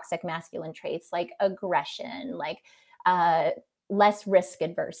show toxic masculine traits like aggression, like less risk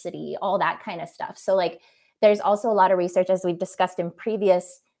adversity, all that kind of stuff. So like there's also a lot of research, as we've discussed in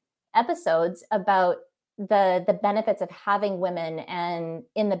previous episodes, about the benefits of having women and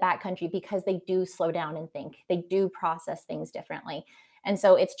in the backcountry, because they do slow down and think, they do process things differently. And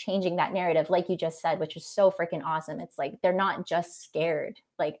so it's changing that narrative, like you just said, which is so freaking awesome. It's like, they're not just scared.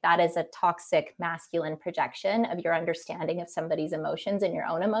 Like that is a toxic masculine projection of your understanding of somebody's emotions and your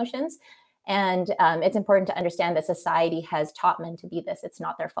own emotions. And it's important to understand that society has taught men to be this. It's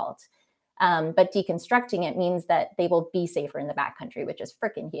not their fault. But deconstructing it means that they will be safer in the backcountry, which is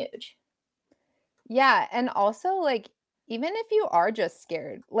freaking huge. Yeah. And also, like, even if you are just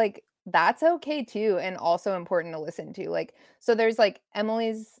scared, like, that's okay too. And also important to listen to. Like, so there's like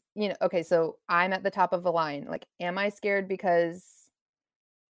Emily's, okay, so I'm at the top of the line. Like, am I scared because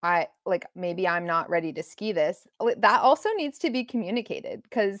maybe I'm not ready to ski this? That also needs to be communicated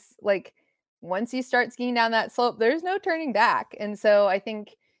because, like, once you start skiing down that slope, there's no turning back. And so I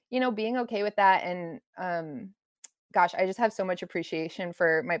think, being okay with that. And, gosh, I just have so much appreciation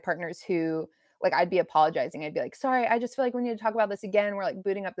for my partners who, like, I'd be apologizing. I'd be like, sorry, I just feel like we need to talk about this again. We're like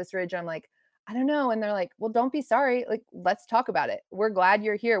booting up this ridge. I'm like, I don't know. And they're like, well, don't be sorry. Like, let's talk about it. We're glad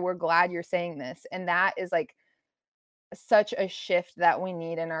you're here. We're glad you're saying this. And that is like such a shift that we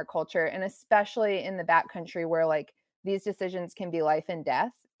need in our culture. And especially in the backcountry where like these decisions can be life and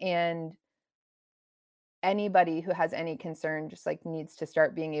death. And anybody who has any concern just like needs to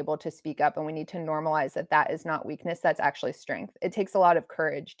start being able to speak up. And we need to normalize that that is not weakness. That's actually strength. It takes a lot of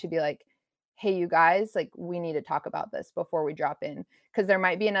courage to be like, hey, you guys, like, we need to talk about this before we drop in, because there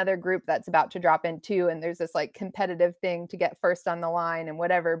might be another group that's about to drop in too, and there's this like competitive thing to get first on the line and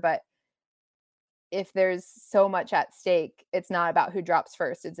whatever. But if there's so much at stake, it's not about who drops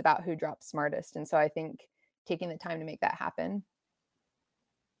first, it's about who drops smartest. And so I think taking the time to make that happen.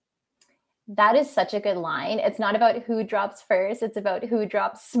 That is such a good line. It's not about who drops first, it's about who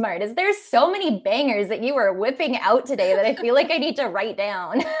drops smartest. There's so many bangers that you were whipping out today that I feel like I need to write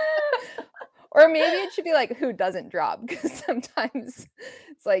down. Or maybe it should be like, who doesn't drop? Because sometimes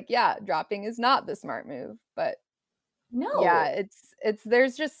it's like, yeah, dropping is not the smart move. But no, yeah, it's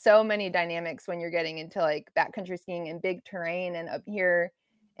there's just so many dynamics when you're getting into like backcountry skiing and big terrain. And up here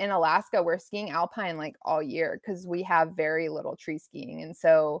in Alaska, we're skiing alpine like all year because we have very little tree skiing. And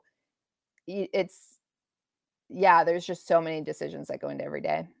so there's just so many decisions that go into every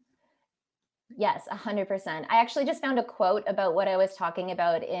day. Yes, 100%. I actually just found a quote about what I was talking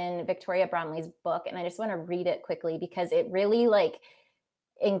about in Victoria Bromley's book, and I just want to read it quickly because it really like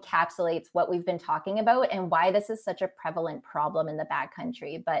encapsulates what we've been talking about and why this is such a prevalent problem in the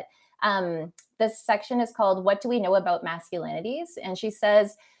backcountry. But this section is called "What Do We Know About Masculinities?" And she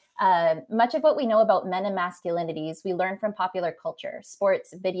says, much of what we know about men and masculinities we learn from popular culture,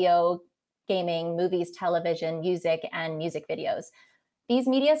 sports, video, gaming, movies, television, music, and music videos. These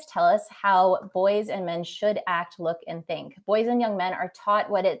media tell us how boys and men should act, look, and think. Boys and young men are taught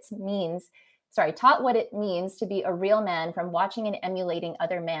what it means taught what it means to be a real man from watching and emulating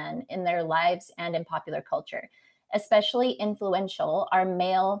other men in their lives and in popular culture. Especially influential are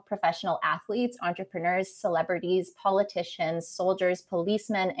male professional athletes, entrepreneurs, celebrities, politicians, soldiers,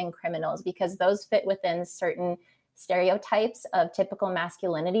 policemen, and criminals, because those fit within certain stereotypes of typical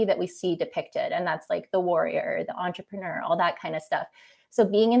masculinity that we see depicted. And that's like the warrior, the entrepreneur, all that kind of stuff. So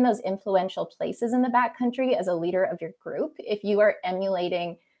being in those influential places in the backcountry as a leader of your group, if you are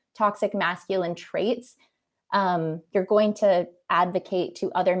emulating toxic masculine traits, you're going to advocate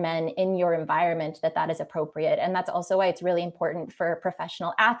to other men in your environment that is appropriate. And that's also why it's really important for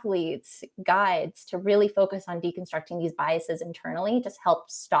professional athletes, guides, to really focus on deconstructing these biases internally to help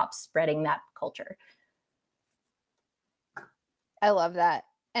stop spreading that culture. I love that.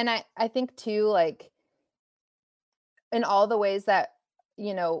 And I think too, like, in all the ways that,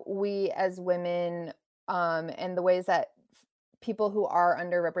 you know, we as women, and the ways that people who are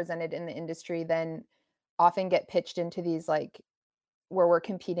underrepresented in the industry then often get pitched into these, like, where we're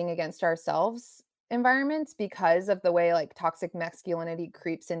competing against ourselves environments because of the way like toxic masculinity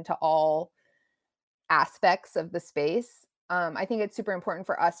creeps into all aspects of the space. I think it's super important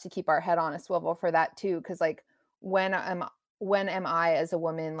for us to keep our head on a swivel for that too, because like when am I as a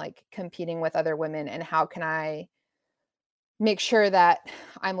woman like competing with other women, and how can I make sure that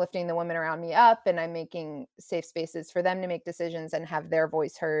I'm lifting the women around me up and I'm making safe spaces for them to make decisions and have their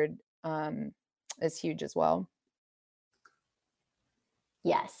voice heard, is huge as well.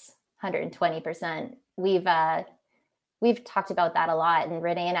 Yes, 120%. We've talked about that a lot, and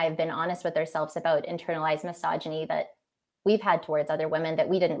Renee and I have been honest with ourselves about internalized misogyny that we've had towards other women that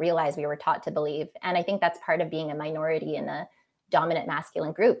we didn't realize we were taught to believe. And I think that's part of being a minority in a dominant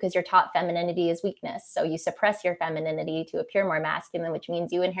masculine group, because you're taught femininity is weakness. So you suppress your femininity to appear more masculine, which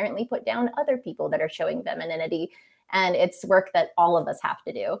means you inherently put down other people that are showing femininity. And it's work that all of us have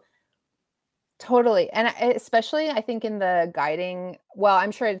to do. Totally. And especially, I think in the guiding, well,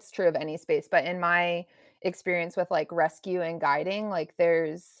 I'm sure it's true of any space, but in my experience with like rescue and guiding, like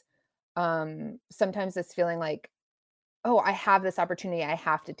there's sometimes this feeling like, oh, I have this opportunity, I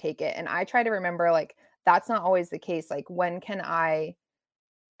have to take it. And I try to remember like that's not always the case. Like, when can I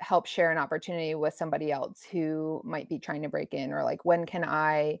help share an opportunity with somebody else who might be trying to break in? Or like, when can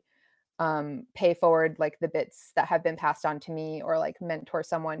I pay forward like the bits that have been passed on to me, or like mentor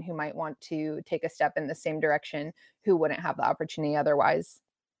someone who might want to take a step in the same direction who wouldn't have the opportunity otherwise.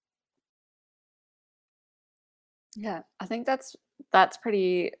 Yeah, I think that's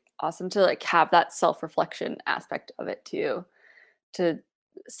pretty awesome to like have that self-reflection aspect of it too, to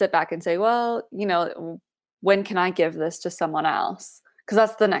sit back and say, well, you know, when can I give this to someone else? Because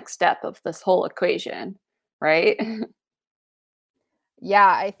that's the next step of this whole equation, right? Yeah,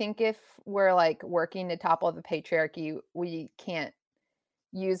 I think if we're like working to topple the patriarchy, we can't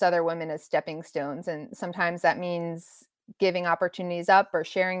use other women as stepping stones. And sometimes that means giving opportunities up or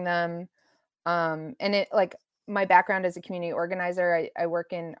sharing them. And it like my background as a community organizer, I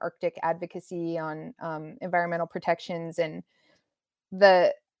work in Arctic advocacy on environmental protections, and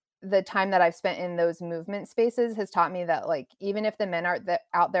the time that I've spent in those movement spaces has taught me that like even if the men are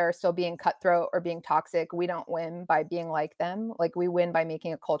out there are still being cutthroat or being toxic, we don't win by being like them. Like, we win by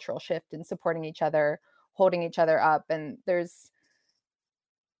making a cultural shift and supporting each other, holding each other up. And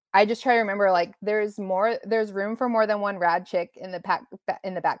I just try to remember like there's room for more than one rad chick in the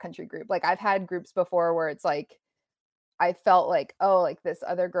backcountry group. Like, I've had groups before where it's like I felt like, oh, like this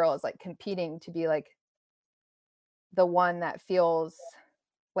other girl is like competing to be like the one that feels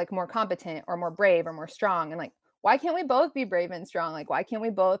like more competent or more brave or more strong. And like, why can't we both be brave and strong? Like, why can't we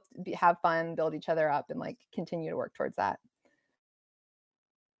both have fun, build each other up, and like continue to work towards that?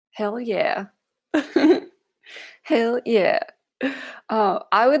 Hell yeah. Hell yeah.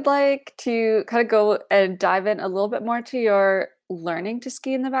 I would like to kind of go and dive in a little bit more to your learning to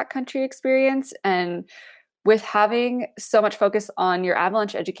ski in the backcountry experience. And with having so much focus on your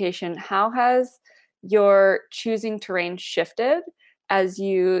avalanche education, how has your choosing terrain shifted as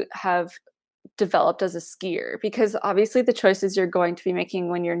you have developed as a skier? Because obviously the choices you're going to be making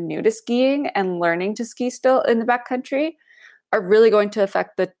when you're new to skiing and learning to ski still in the backcountry are really going to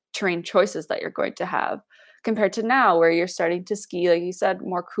affect the terrain choices that you're going to have, compared to now where you're starting to ski, like you said,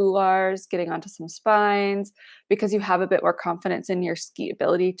 more couloirs, getting onto some spines, because you have a bit more confidence in your ski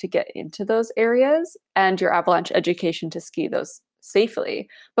ability to get into those areas and your avalanche education to ski those safely.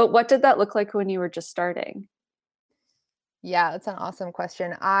 But what did that look like when you were just starting? Yeah, that's an awesome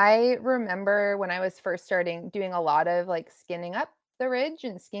question. I remember when I was first starting doing a lot of like skinning up the ridge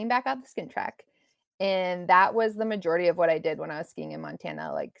and skiing back out the skin track. And that was the majority of what I did when I was skiing in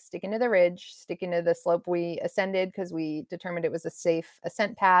Montana, like sticking to the ridge, sticking to the slope we ascended because we determined it was a safe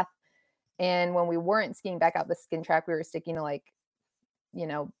ascent path, And when we weren't skiing back out the skin track, we were sticking to like,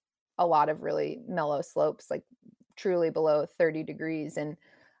 a lot of really mellow slopes, like truly below 30 degrees. And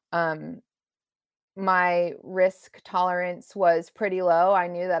um, my risk tolerance was pretty low. I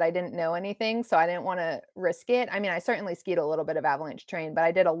knew that I didn't know anything, so I didn't want to risk it. I mean, I certainly skied a little bit of avalanche terrain, but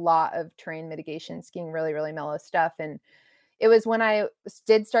I did a lot of terrain mitigation, skiing really, really mellow stuff. And it was when I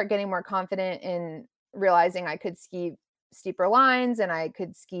did start getting more confident in realizing I could ski steeper lines and I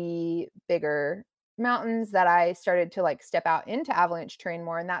could ski bigger mountains that I started to like step out into avalanche terrain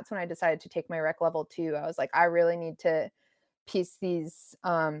more. And that's when I decided to take my rec level 2. I was like, I really need to piece these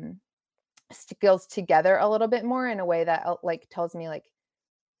skills together a little bit more in a way that like tells me like,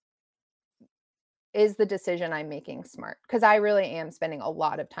 is the decision I'm making smart? Because I really am spending a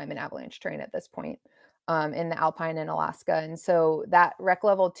lot of time in avalanche terrain at this point, in the Alpine in Alaska. And so that rec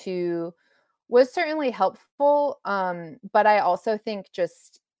level 2 was certainly helpful. But I also think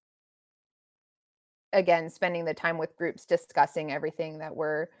just, again, spending the time with groups discussing everything that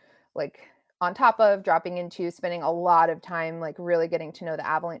we're like on top of, dropping into, spending a lot of time like really getting to know the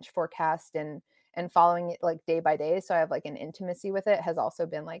avalanche forecast and following it like day by day, so I have like an intimacy with it, has also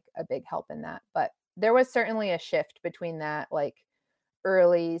been like a big help in that. But there was certainly a shift between that like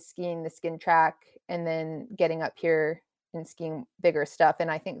early skiing the skin track and then getting up here and skiing bigger stuff. And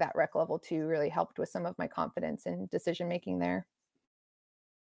I think that rec level 2 really helped with some of my confidence and decision making there.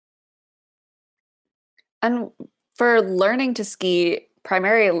 And for learning to ski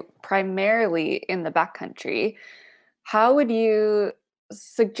primarily in the backcountry, how would you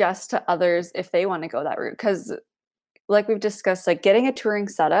suggest to others if they want to go that route? Because like we've discussed, like getting a touring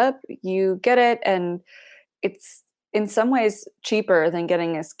setup, you get it, and it's in some ways cheaper than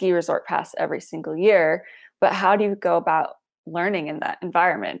getting a ski resort pass every single year. But how do you go about learning in that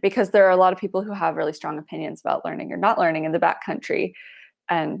environment? Because there are a lot of people who have really strong opinions about learning or not learning in the backcountry.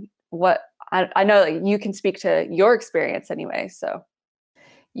 And what I know that you can speak to your experience anyway. So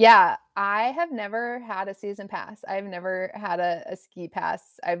Yeah, I have never had a season pass. I've never had a ski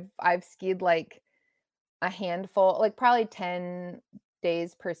pass. I've skied like a handful, like probably 10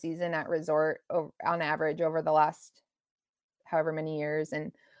 days per season at resort on average over the last however many years.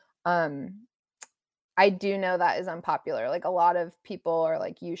 And um I do know that is unpopular. Like a lot of people are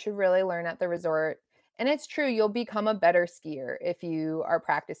like, you should really learn at the resort. And it's true, you'll become a better skier if you are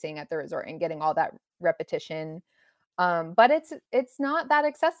practicing at the resort and getting all that repetition. But it's not that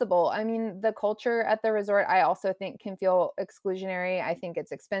accessible. I mean, the culture at the resort, I also think can feel exclusionary. I think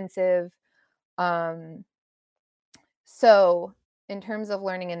it's expensive. Um, so in terms of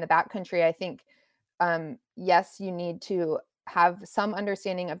learning in the backcountry, I think yes, you need to have some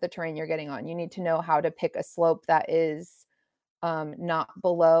understanding of the terrain you're getting on. You need to know how to pick a slope that is not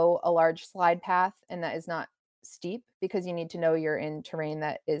below a large slide path and that is not steep, because you need to know you're in terrain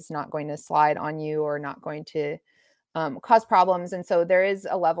that is not going to slide on you or not going to cause problems. And so there is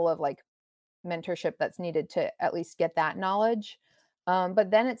a level of like mentorship that's needed to at least get that knowledge.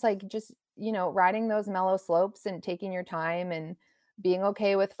 But then it's like just, riding those mellow slopes and taking your time and being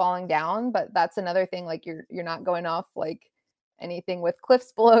okay with falling down. But that's another thing, like you're not going off like anything with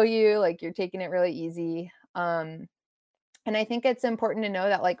cliffs below you, like you're taking it really easy. And I think it's important to know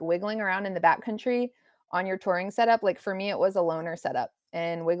that like wiggling around in the backcountry on your touring setup, like for me, it was a loner setup,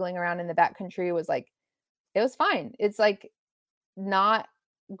 and wiggling around in the backcountry was like, it was fine. It's like not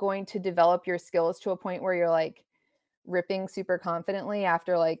going to develop your skills to a point where you're like ripping super confidently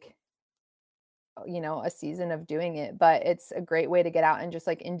after like, a season of doing it, but it's a great way to get out and just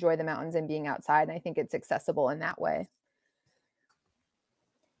like enjoy the mountains and being outside. And I think it's accessible in that way.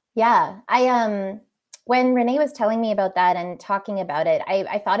 Yeah. When Renee was telling me about that and talking about it,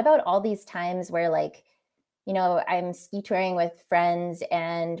 I thought about all these times where like, I'm ski touring with friends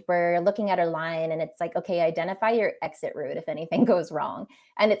and we're looking at a line and it's like, okay, identify your exit route if anything goes wrong.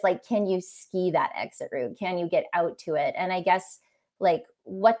 And it's like, can you ski that exit route? Can you get out to it? And I guess like,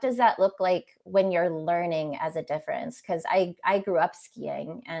 what does that look like when you're learning as a difference? Because I grew up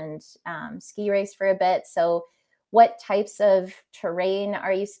skiing and ski raced for a bit. So what types of terrain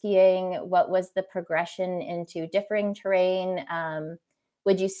are you skiing? What was the progression into differing terrain?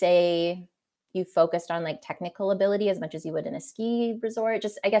 Would you say you focused on like technical ability as much as you would in a ski resort?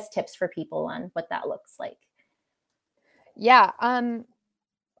 Just, I guess, tips for people on what that looks like. Yeah.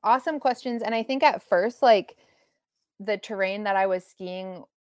 Awesome questions. And I think at first, like the terrain that I was skiing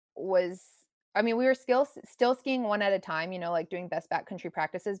was, I mean, we were still skiing one at a time, like doing best backcountry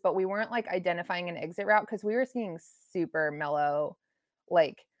practices, but we weren't like identifying an exit route because we were skiing super mellow,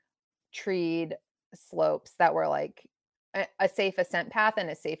 like treed slopes that were like a safe ascent path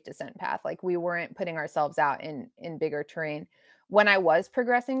and a safe descent path. Like we weren't putting ourselves out in bigger terrain. when I was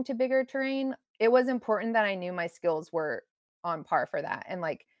progressing to bigger terrain, it was important that I knew my skills were on par for that. And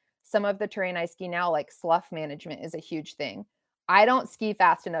like some of the terrain I ski now, like slough management is a huge thing. I don't ski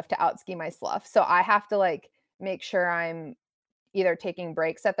fast enough to outski my slough. So I have to like make sure I'm either taking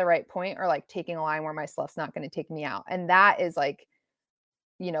breaks at the right point or like taking a line where my slough's not going to take me out. And that is like,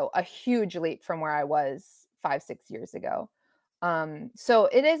 a huge leap from where I was 5, 6 years ago. So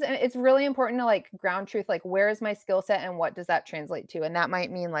it's really important to like ground truth, like where is my skill set and what does that translate to? And that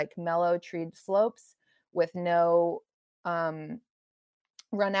might mean like mellow treed slopes with no run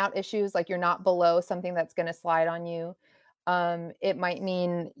out issues, like you're not below something that's going to slide on you. It might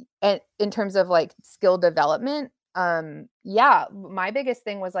mean in terms of like skill development. Yeah, my biggest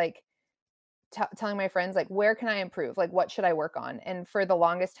thing was like telling my friends, like, where can I improve? Like, what should I work on? And for the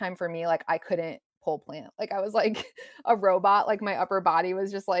longest time for me, like, I couldn't pole plant. Like, I was like a robot. Like, my upper body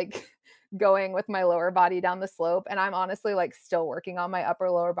was just like going with my lower body down the slope. And I'm honestly like still working on my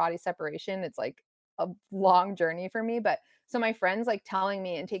upper lower body separation. It's like a long journey for me. But so my friends like telling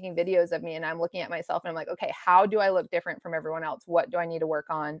me and taking videos of me, and I'm looking at myself and I'm like, okay, how do I look different from everyone else? What do I need to work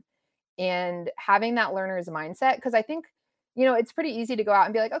on? And having that learner's mindset, because I think it's pretty easy to go out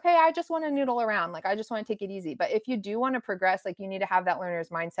and be like, okay, I just want to noodle around. Like, I just want to take it easy. But if you do want to progress, like, you need to have that learner's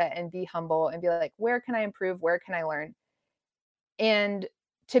mindset and be humble and be like, where can I improve? Where can I learn? And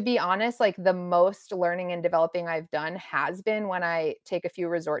to be honest, like, the most learning and developing I've done has been when I take a few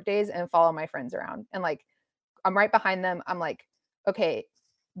resort days and follow my friends around. And like, I'm right behind them. I'm like, okay,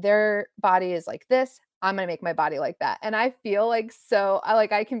 their body is like this. I'm going to make my body like that. And I feel like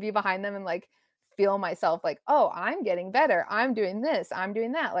I can be behind them and like feel myself like, oh, I'm getting better. I'm doing this. I'm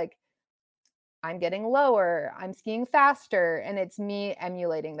doing that. Like I'm getting lower. I'm skiing faster. And it's me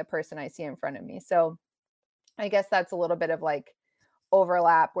emulating the person I see in front of me. So I guess that's a little bit of like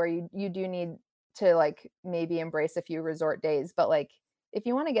overlap where you do need to like maybe embrace a few resort days. But like if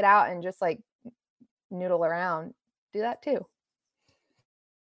you want to get out and just like noodle around, do that too.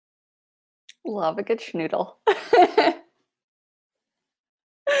 Love a good schnoodle.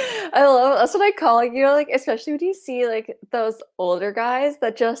 I love that's what I call it, like especially when you see like those older guys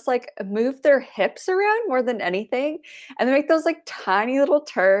that just like move their hips around more than anything and they make those like tiny little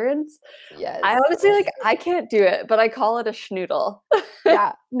turns. Yes. I honestly like I can't do it, but I call it a schnoodle.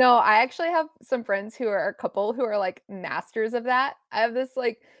 Yeah. No, I actually have some friends who are a couple who are like masters of that. I have this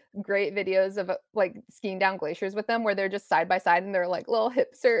like great videos of like skiing down glaciers with them where they're just side by side and their like little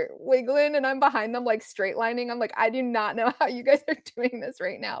hips are wiggling and I'm behind them like straight lining. I'm like, I do not know how you guys are doing this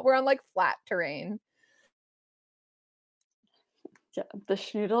right now. We're on like flat terrain. Yeah, the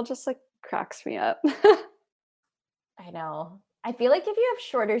schnoodle just like cracks me up. I know. I feel like if you have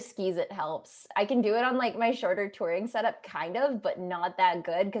shorter skis, it helps. I can do it on like my shorter touring setup, kind of, but not that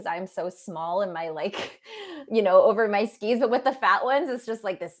good because I'm so small in my like, over my skis. But with the fat ones, it's just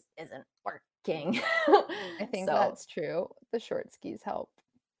like this isn't working. I think So that's true. The short skis help.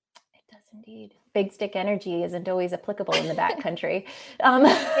 it does indeed. Big stick energy isn't always applicable in the backcountry.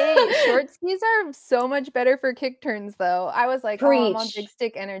 Hey, short skis are so much better for kick turns, though. I was like, oh, I'm on Preach. big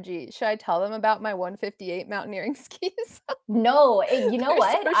stick energy. Should I tell them about my 158 mountaineering skis? No, you know They're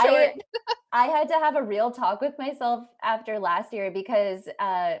what? so short. I had to have a real talk with myself after last year because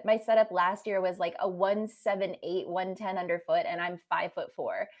my setup last year was like a 178, 110 underfoot, and I'm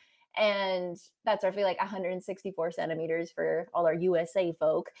 5'4". And that's roughly like 164 centimeters for all our USA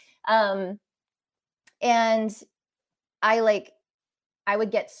folk. And I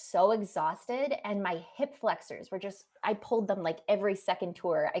would get so exhausted and my hip flexors were just, I pulled them like every second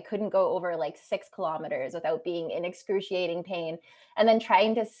tour. I couldn't go over like 6 kilometers without being in excruciating pain. And then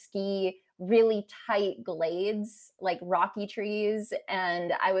trying to ski really tight glades, like rocky trees.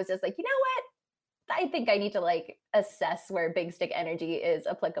 And I was just like, you know what? I think I need to like assess where big stick energy is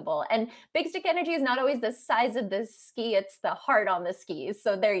applicable. And big stick energy is not always the size of the ski, it's the heart on the skis.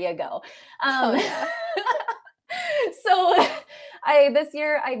 So there you go. Oh, yeah. So this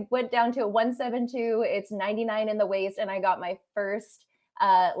year I went down to a 172. It's 99 in the waist, and I got my first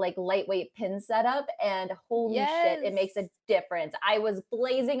like lightweight pin setup, and holy shit, it makes a difference. I was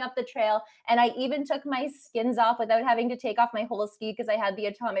blazing up the trail, and I even took my skins off without having to take off my whole ski because I had the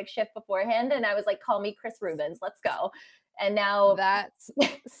atomic shift beforehand, and I was like, call me Chris Rubens, let's go. And now That's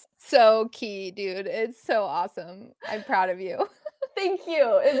so key, dude. It's so awesome. I'm proud of you. thank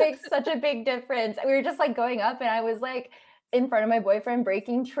you. It makes such a big difference. We were just like going up, and I was like in front of my boyfriend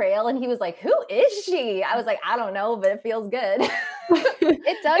breaking trail, and he was like, who is she? I was like, I don't know, but it feels good.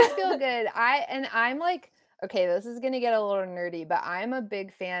 It does feel good. I'm like, okay, this is gonna get a little nerdy, but I'm a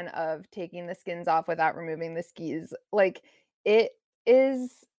big fan of taking the skins off without removing the skis. Like, it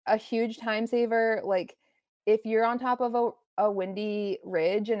is a huge time saver. Like, if you're on top of a a windy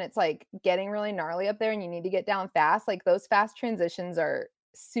ridge and it's like getting really gnarly up there and you need to get down fast, like those fast transitions are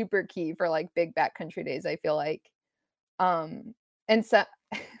super key for like big backcountry days, I feel like. And so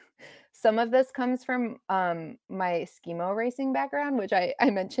some of this comes from my skimo racing background, which I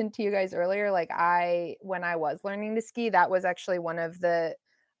mentioned to you guys earlier. Like when I was learning to ski, that was actually one of the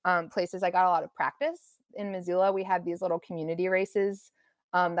places I got a lot of practice. In Missoula, we had these little community races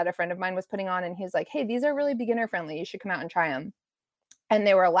that a friend of mine was putting on, and he's like, hey, these are really beginner friendly. You should come out and try them. And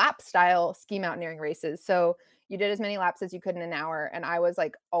they were lap style ski mountaineering races. So you did as many laps as you could in an hour. And I was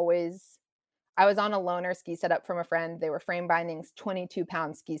like I was on a loaner ski setup from a friend. They were frame bindings,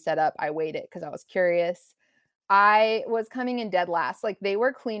 22-pound ski setup. I weighed it because I was curious. I was coming in dead last. Like they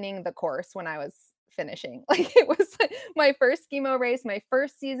were cleaning the course when I was finishing. Like it was like my first skimo race, my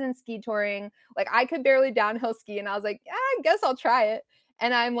first season ski touring. Like I could barely downhill ski and I was like, I guess I'll try it.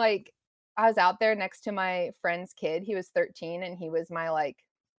 And I was out there next to my friend's kid. He was 13 and he was my like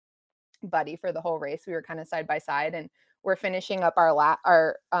buddy for the whole race. We were kind of side by side and we're finishing up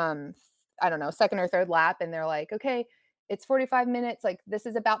our I don't know, second or third lap. And they're like, okay, it's 45 minutes. Like this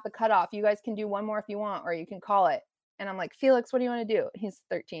is about the cutoff. You guys can do one more if you want, or you can call it. And I'm like, Felix, what do you want to do? He's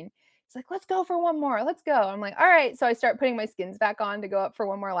 13. He's like, let's go for one more. Let's go. I'm like, all right. So I start putting my skins back on to go up for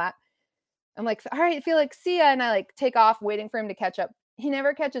one more lap. I'm like, all right, Felix, see ya. And I like take off waiting for him to catch up. He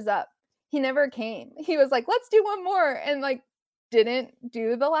never catches up. He never came. He was like, let's do one more. And like, didn't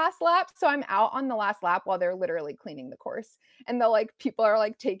do the last lap. So I'm out on the last lap while they're literally cleaning the course. And the like people are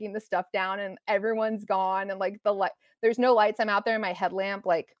like taking the stuff down and everyone's gone. And like there's no lights. I'm out there in my headlamp,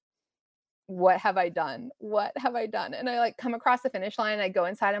 like, what have I done? What have I done? And I like come across the finish line and I go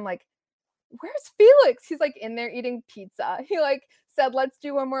inside. I'm like, where's Felix? He's like in there eating pizza. He like said, let's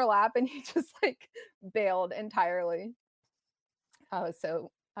do one more lap. And he just like bailed entirely. I was so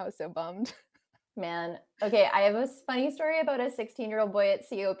bummed. Man. Okay. I have a funny story about a 16-year-old boy at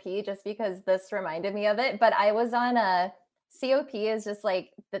COP just because this reminded me of it. But I was on a COP is just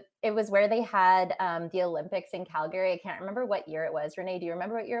like, it was where they had the Olympics in Calgary. I can't remember what year it was. Renee, do you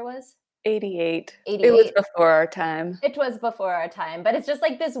remember what year it was? 88. 88. It was before our time. It was before our time, but it's just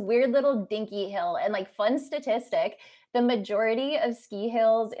like this weird little dinky hill. And like fun statistic, the majority of ski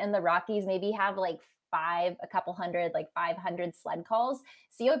hills in the Rockies maybe have like a couple hundred, like 500 sled calls.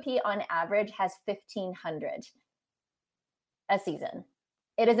 COP on average has 1,500 a season.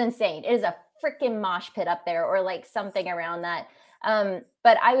 It is insane. It is a freaking mosh pit up there or like something around that.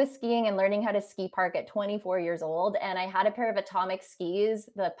 But I was skiing and learning how to ski park at 24 years old. And I had a pair of Atomic skis,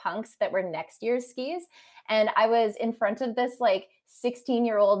 the punks that were next year's skis. And I was in front of this like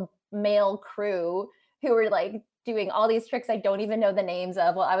 16-year-old male crew who were like doing all these tricks I don't even know the names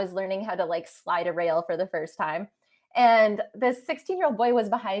of while I was learning how to like slide a rail for the first time. And this 16-year-old boy was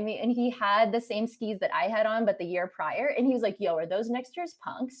behind me and he had the same skis that I had on, but the year prior. And he was like, yo, are those next year's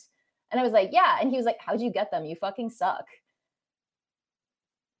punks? And I was like, yeah. And he was like, how'd you get them? You fucking suck.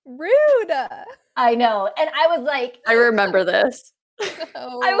 Rude. I know. And I was like, I remember this.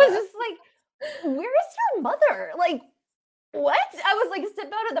 Oh. I was just like, where is your mother? Like, what? I was like,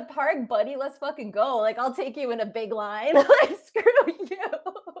 step out of the park, buddy. Let's fucking go. Like, I'll take you in a big line. Like, screw you.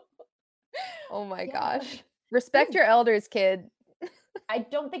 Oh my gosh. Respect your elders, kid. I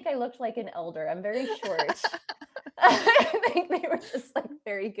don't think I looked like an elder. I'm very short. I think they were just like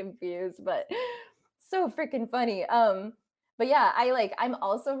very confused, but so freaking funny. But yeah, I'm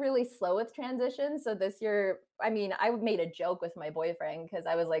also really slow with transitions. So this year, I mean, I made a joke with my boyfriend because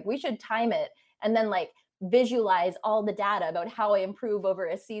I was like, we should time it and then like visualize all the data about how I improve over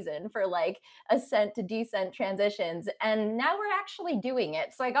a season for like ascent to descent transitions. And now we're actually doing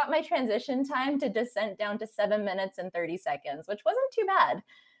it. So I got my transition time to descent down to 7 minutes and 30 seconds, which wasn't too bad.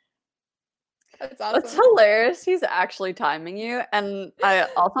 That's awesome. That's hilarious. He's actually timing you. And I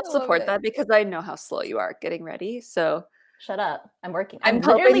also support that because I know how slow you are getting ready. So shut up. I'm working. I'm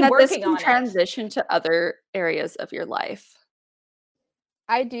hoping that this can transition to other areas of your life.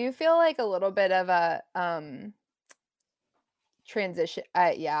 I do feel like a little bit of a transition.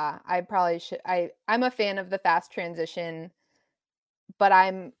 Yeah, I probably should. I'm a fan of the fast transition, but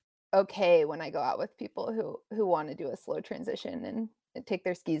I'm okay when I go out with people who want to do a slow transition and take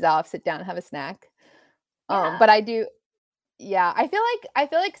their skis off, sit down, have a snack. Yeah. But I do. Yeah, I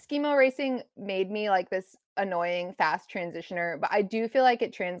feel like skimo racing made me like this annoying fast transitioner, but I do feel like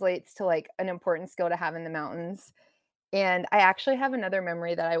it translates to like an important skill to have in the mountains. And I actually have another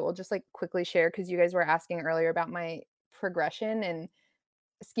memory that I will just like quickly share because you guys were asking earlier about my progression, and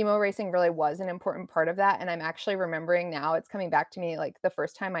skimo racing really was an important part of that. And I'm actually remembering now, it's coming back to me, like the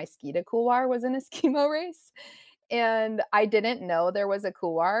first time I skied a couloir was in a skimo race. And I didn't know there was a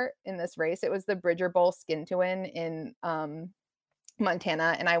couloir in this race. It was the Bridger Bowl Skin to Win in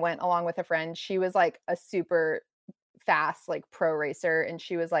Montana. And I went along with a friend. She was like a super fast, like pro racer. And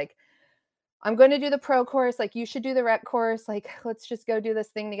she was like, I'm going to do the pro course. Like, you should do the rec course. Like, let's just go do this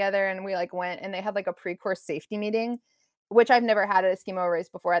thing together. And we like went, and they had like a pre-course safety meeting, which I've never had at a skimo race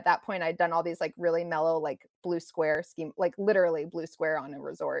before. At that point, I'd done all these like really mellow, like blue square scheme, like literally blue square on a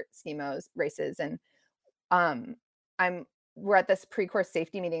resort skimos races. And we're at this pre-course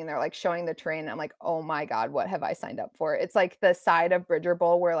safety meeting, and they're like showing the terrain. I'm like, oh my God, what have I signed up for? It's like the side of Bridger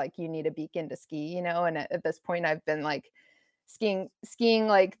Bowl where like you need a beacon to ski, you know? And at this point I've been like skiing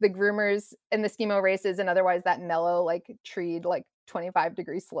like the groomers and the skimo races, and otherwise that mellow, like treed, like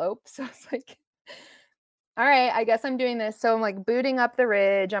 25-degree slope. So it's like, all right, I guess I'm doing this. So I'm like booting up the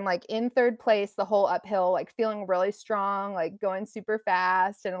ridge. I'm like in third place the whole uphill, like feeling really strong, like going super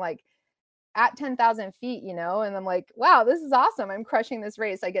fast, and like at 10,000 feet, you know? And I'm like, wow, this is awesome. I'm crushing this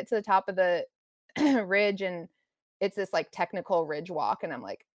race. I get to the top of the ridge, and it's this like technical ridge walk. And I'm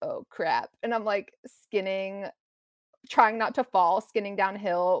like, oh crap. And I'm like skinning, trying not to fall, skinning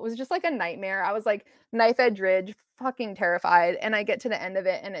downhill. It was just like a nightmare. I was like knife edge ridge, fucking terrified. And I get to the end of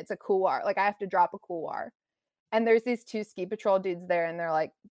it, and it's a couloir. Like I have to drop a couloir. And there's these 2 ski patrol dudes there, and they're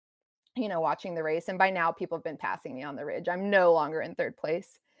like, you know, watching the race. And by now people have been passing me on the ridge. I'm no longer in third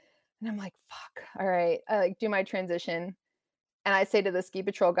place. And I'm like, fuck, all right. I like do my transition. And I say to the ski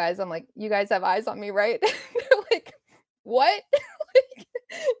patrol guys, I'm like, you guys have eyes on me, right? They're like, what? Like,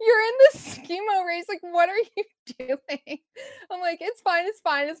 you're in the skimo race. Like, what are you doing? I'm like, it's fine. It's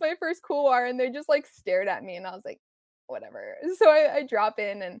fine. It's my first couloir. And they just like stared at me. And I was like, whatever. So I drop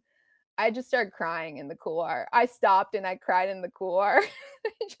in, and I just started crying in the couloir. I stopped and I cried in the couloir.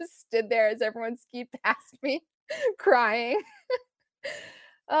 I just stood there as everyone skied past me crying.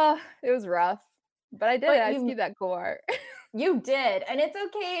 It was rough, but I did it. I skied that couloir. You did. And it's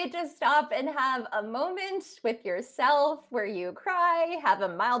okay to stop and have a moment with yourself where you cry, have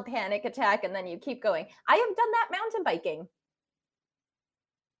a mild panic attack, and then you keep going. I have done that mountain biking.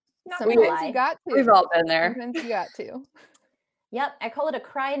 Sometimes you got to. We've all been there. Sometimes you got to. Yep. I call it a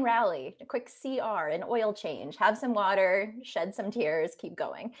cry and rally, a quick CR, an oil change, have some water, shed some tears, keep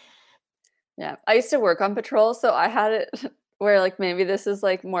going. Yeah. I used to work on patrol, so I had it where like maybe this is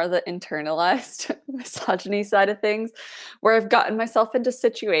like more the internalized misogyny side of things, where I've gotten myself into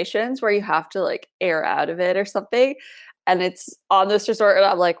situations where you have to like air out of it or something. And it's on this resort, and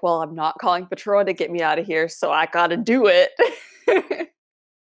I'm like, well, I'm not calling patrol to get me out of here, so I gotta do it. To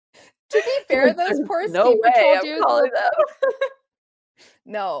be fair, those poor ski patrol dudes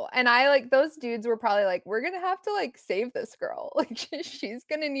no, and I like those dudes were probably like, we're gonna have to like save this girl. Like she's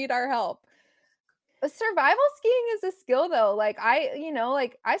gonna need our help. Survival skiing is a skill though. Like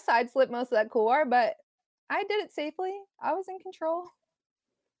I side slipped most of that couloir, but I did it safely. I was in control.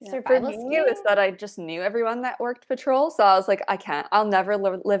 Yeah, survival skiing, it was that I just knew everyone that worked patrol, so I was like, I'll never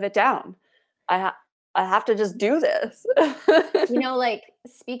live it down. I have to just do this. You know, like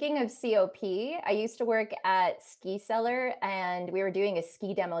speaking of COP, I used to work at Ski Cellar, and we were doing a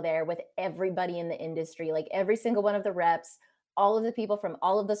ski demo there with everybody in the industry, like every single one of the reps, all of the people from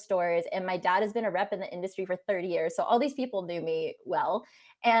all of the stores. And my dad has been a rep in the industry for 30 years. So all these people knew me well.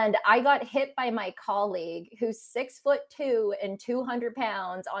 And I got hit by my colleague who's 6'2" and 200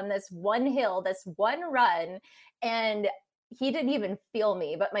 pounds on this one hill, this one run. And he didn't even feel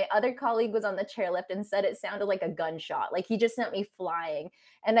me, but my other colleague was on the chairlift and said it sounded like a gunshot. Like he just sent me flying.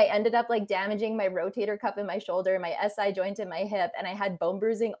 And I ended up like damaging my rotator cuff in my shoulder, my SI joint in my hip, and I had bone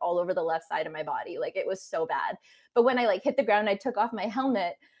bruising all over the left side of my body. Like it was so bad. But when I like hit the ground, I took off my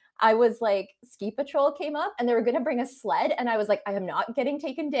helmet. I was like, ski patrol came up and they were going to bring a sled. And I was like, I am not getting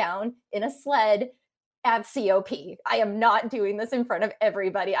taken down in a sled at COP. I am not doing this in front of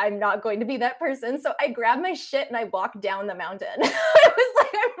everybody. I'm not going to be that person. So I grabbed my shit and I walked down the mountain. I was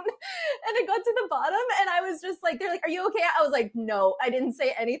like, and I got to the bottom and I was just like, they're like, are you okay? I was like, no, I didn't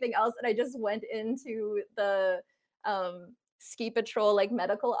say anything else. And I just went into the ski patrol like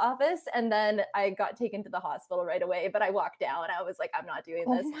medical office, and then I got taken to the hospital right away. But I walked down. I was like, I'm not doing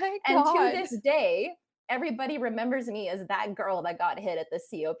this. Oh my God. And to this day, everybody remembers me as that girl that got hit at the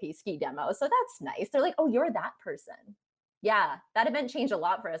COP ski demo. So that's nice. They're like, oh, you're that person. Yeah, that event changed a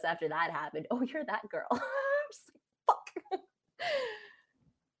lot for us after that happened. Oh, you're that girl. Just like, fuck.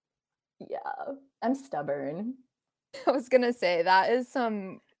 Yeah, I'm stubborn. I was going to say, that is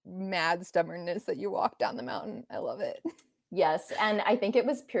some mad stubbornness that you walk down the mountain. I love it. Yes, and I think it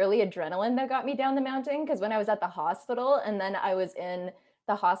was purely adrenaline that got me down the mountain, because when I was at the hospital and then I was in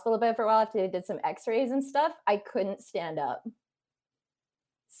the hospital bed for a while after they did some x-rays and stuff, I couldn't stand up.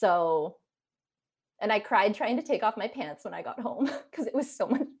 So And I cried trying to take off my pants when I got home because it was so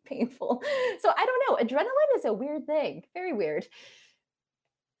much painful. So I don't know. Adrenaline is a weird thing. Very weird.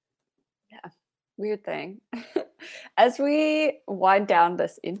 Yeah, weird thing. As we wind down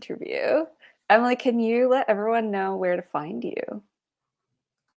this interview, Emily, can you let everyone know where to find you?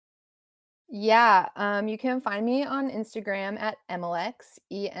 Yeah, you can find me on Instagram at Emelex,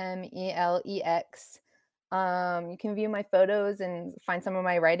 Emelex. You can view my photos and find some of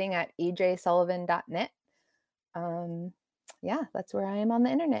my writing at ejsullivan.net. Yeah, that's where I am on the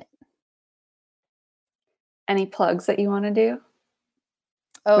internet. Any plugs that you want to do?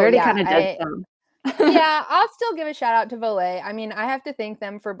 Oh, we already yeah. kind of did some. Yeah, I'll still give a shout out to Volet. I mean, I have to thank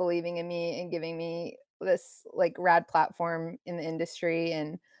them for believing in me and giving me this like rad platform in the industry,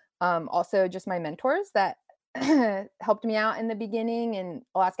 and also just my mentors that helped me out in the beginning in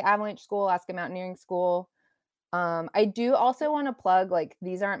Alaska Avalanche School, Alaska Mountaineering School. I do also want to plug, like,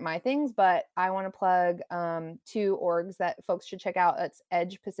 these aren't my things, but I want to plug 2 orgs that folks should check out. That's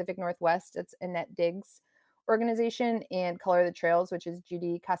Edge Pacific Northwest. It's Annette Diggs' organization, and Color the Trails, which is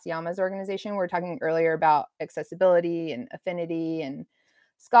Judy Kasiyama's organization. We were talking earlier about accessibility and affinity and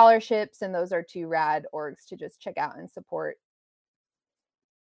scholarships, and those are 2 rad orgs to just check out and support.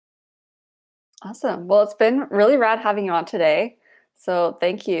 Awesome. Well, it's been really rad having you on today. So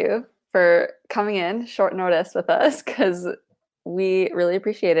thank you for coming in short notice with us, because we really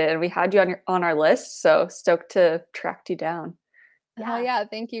appreciate it. And we had you on our list. So stoked to track you down. Oh, yeah.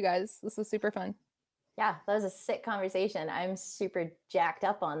 Thank you, guys. This was super fun. Yeah, that was a sick conversation. I'm super jacked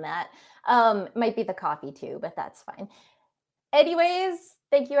up on that. Might be the coffee too, but that's fine. Anyways,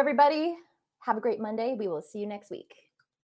 thank you, everybody. Have a great Monday. We will see you next week.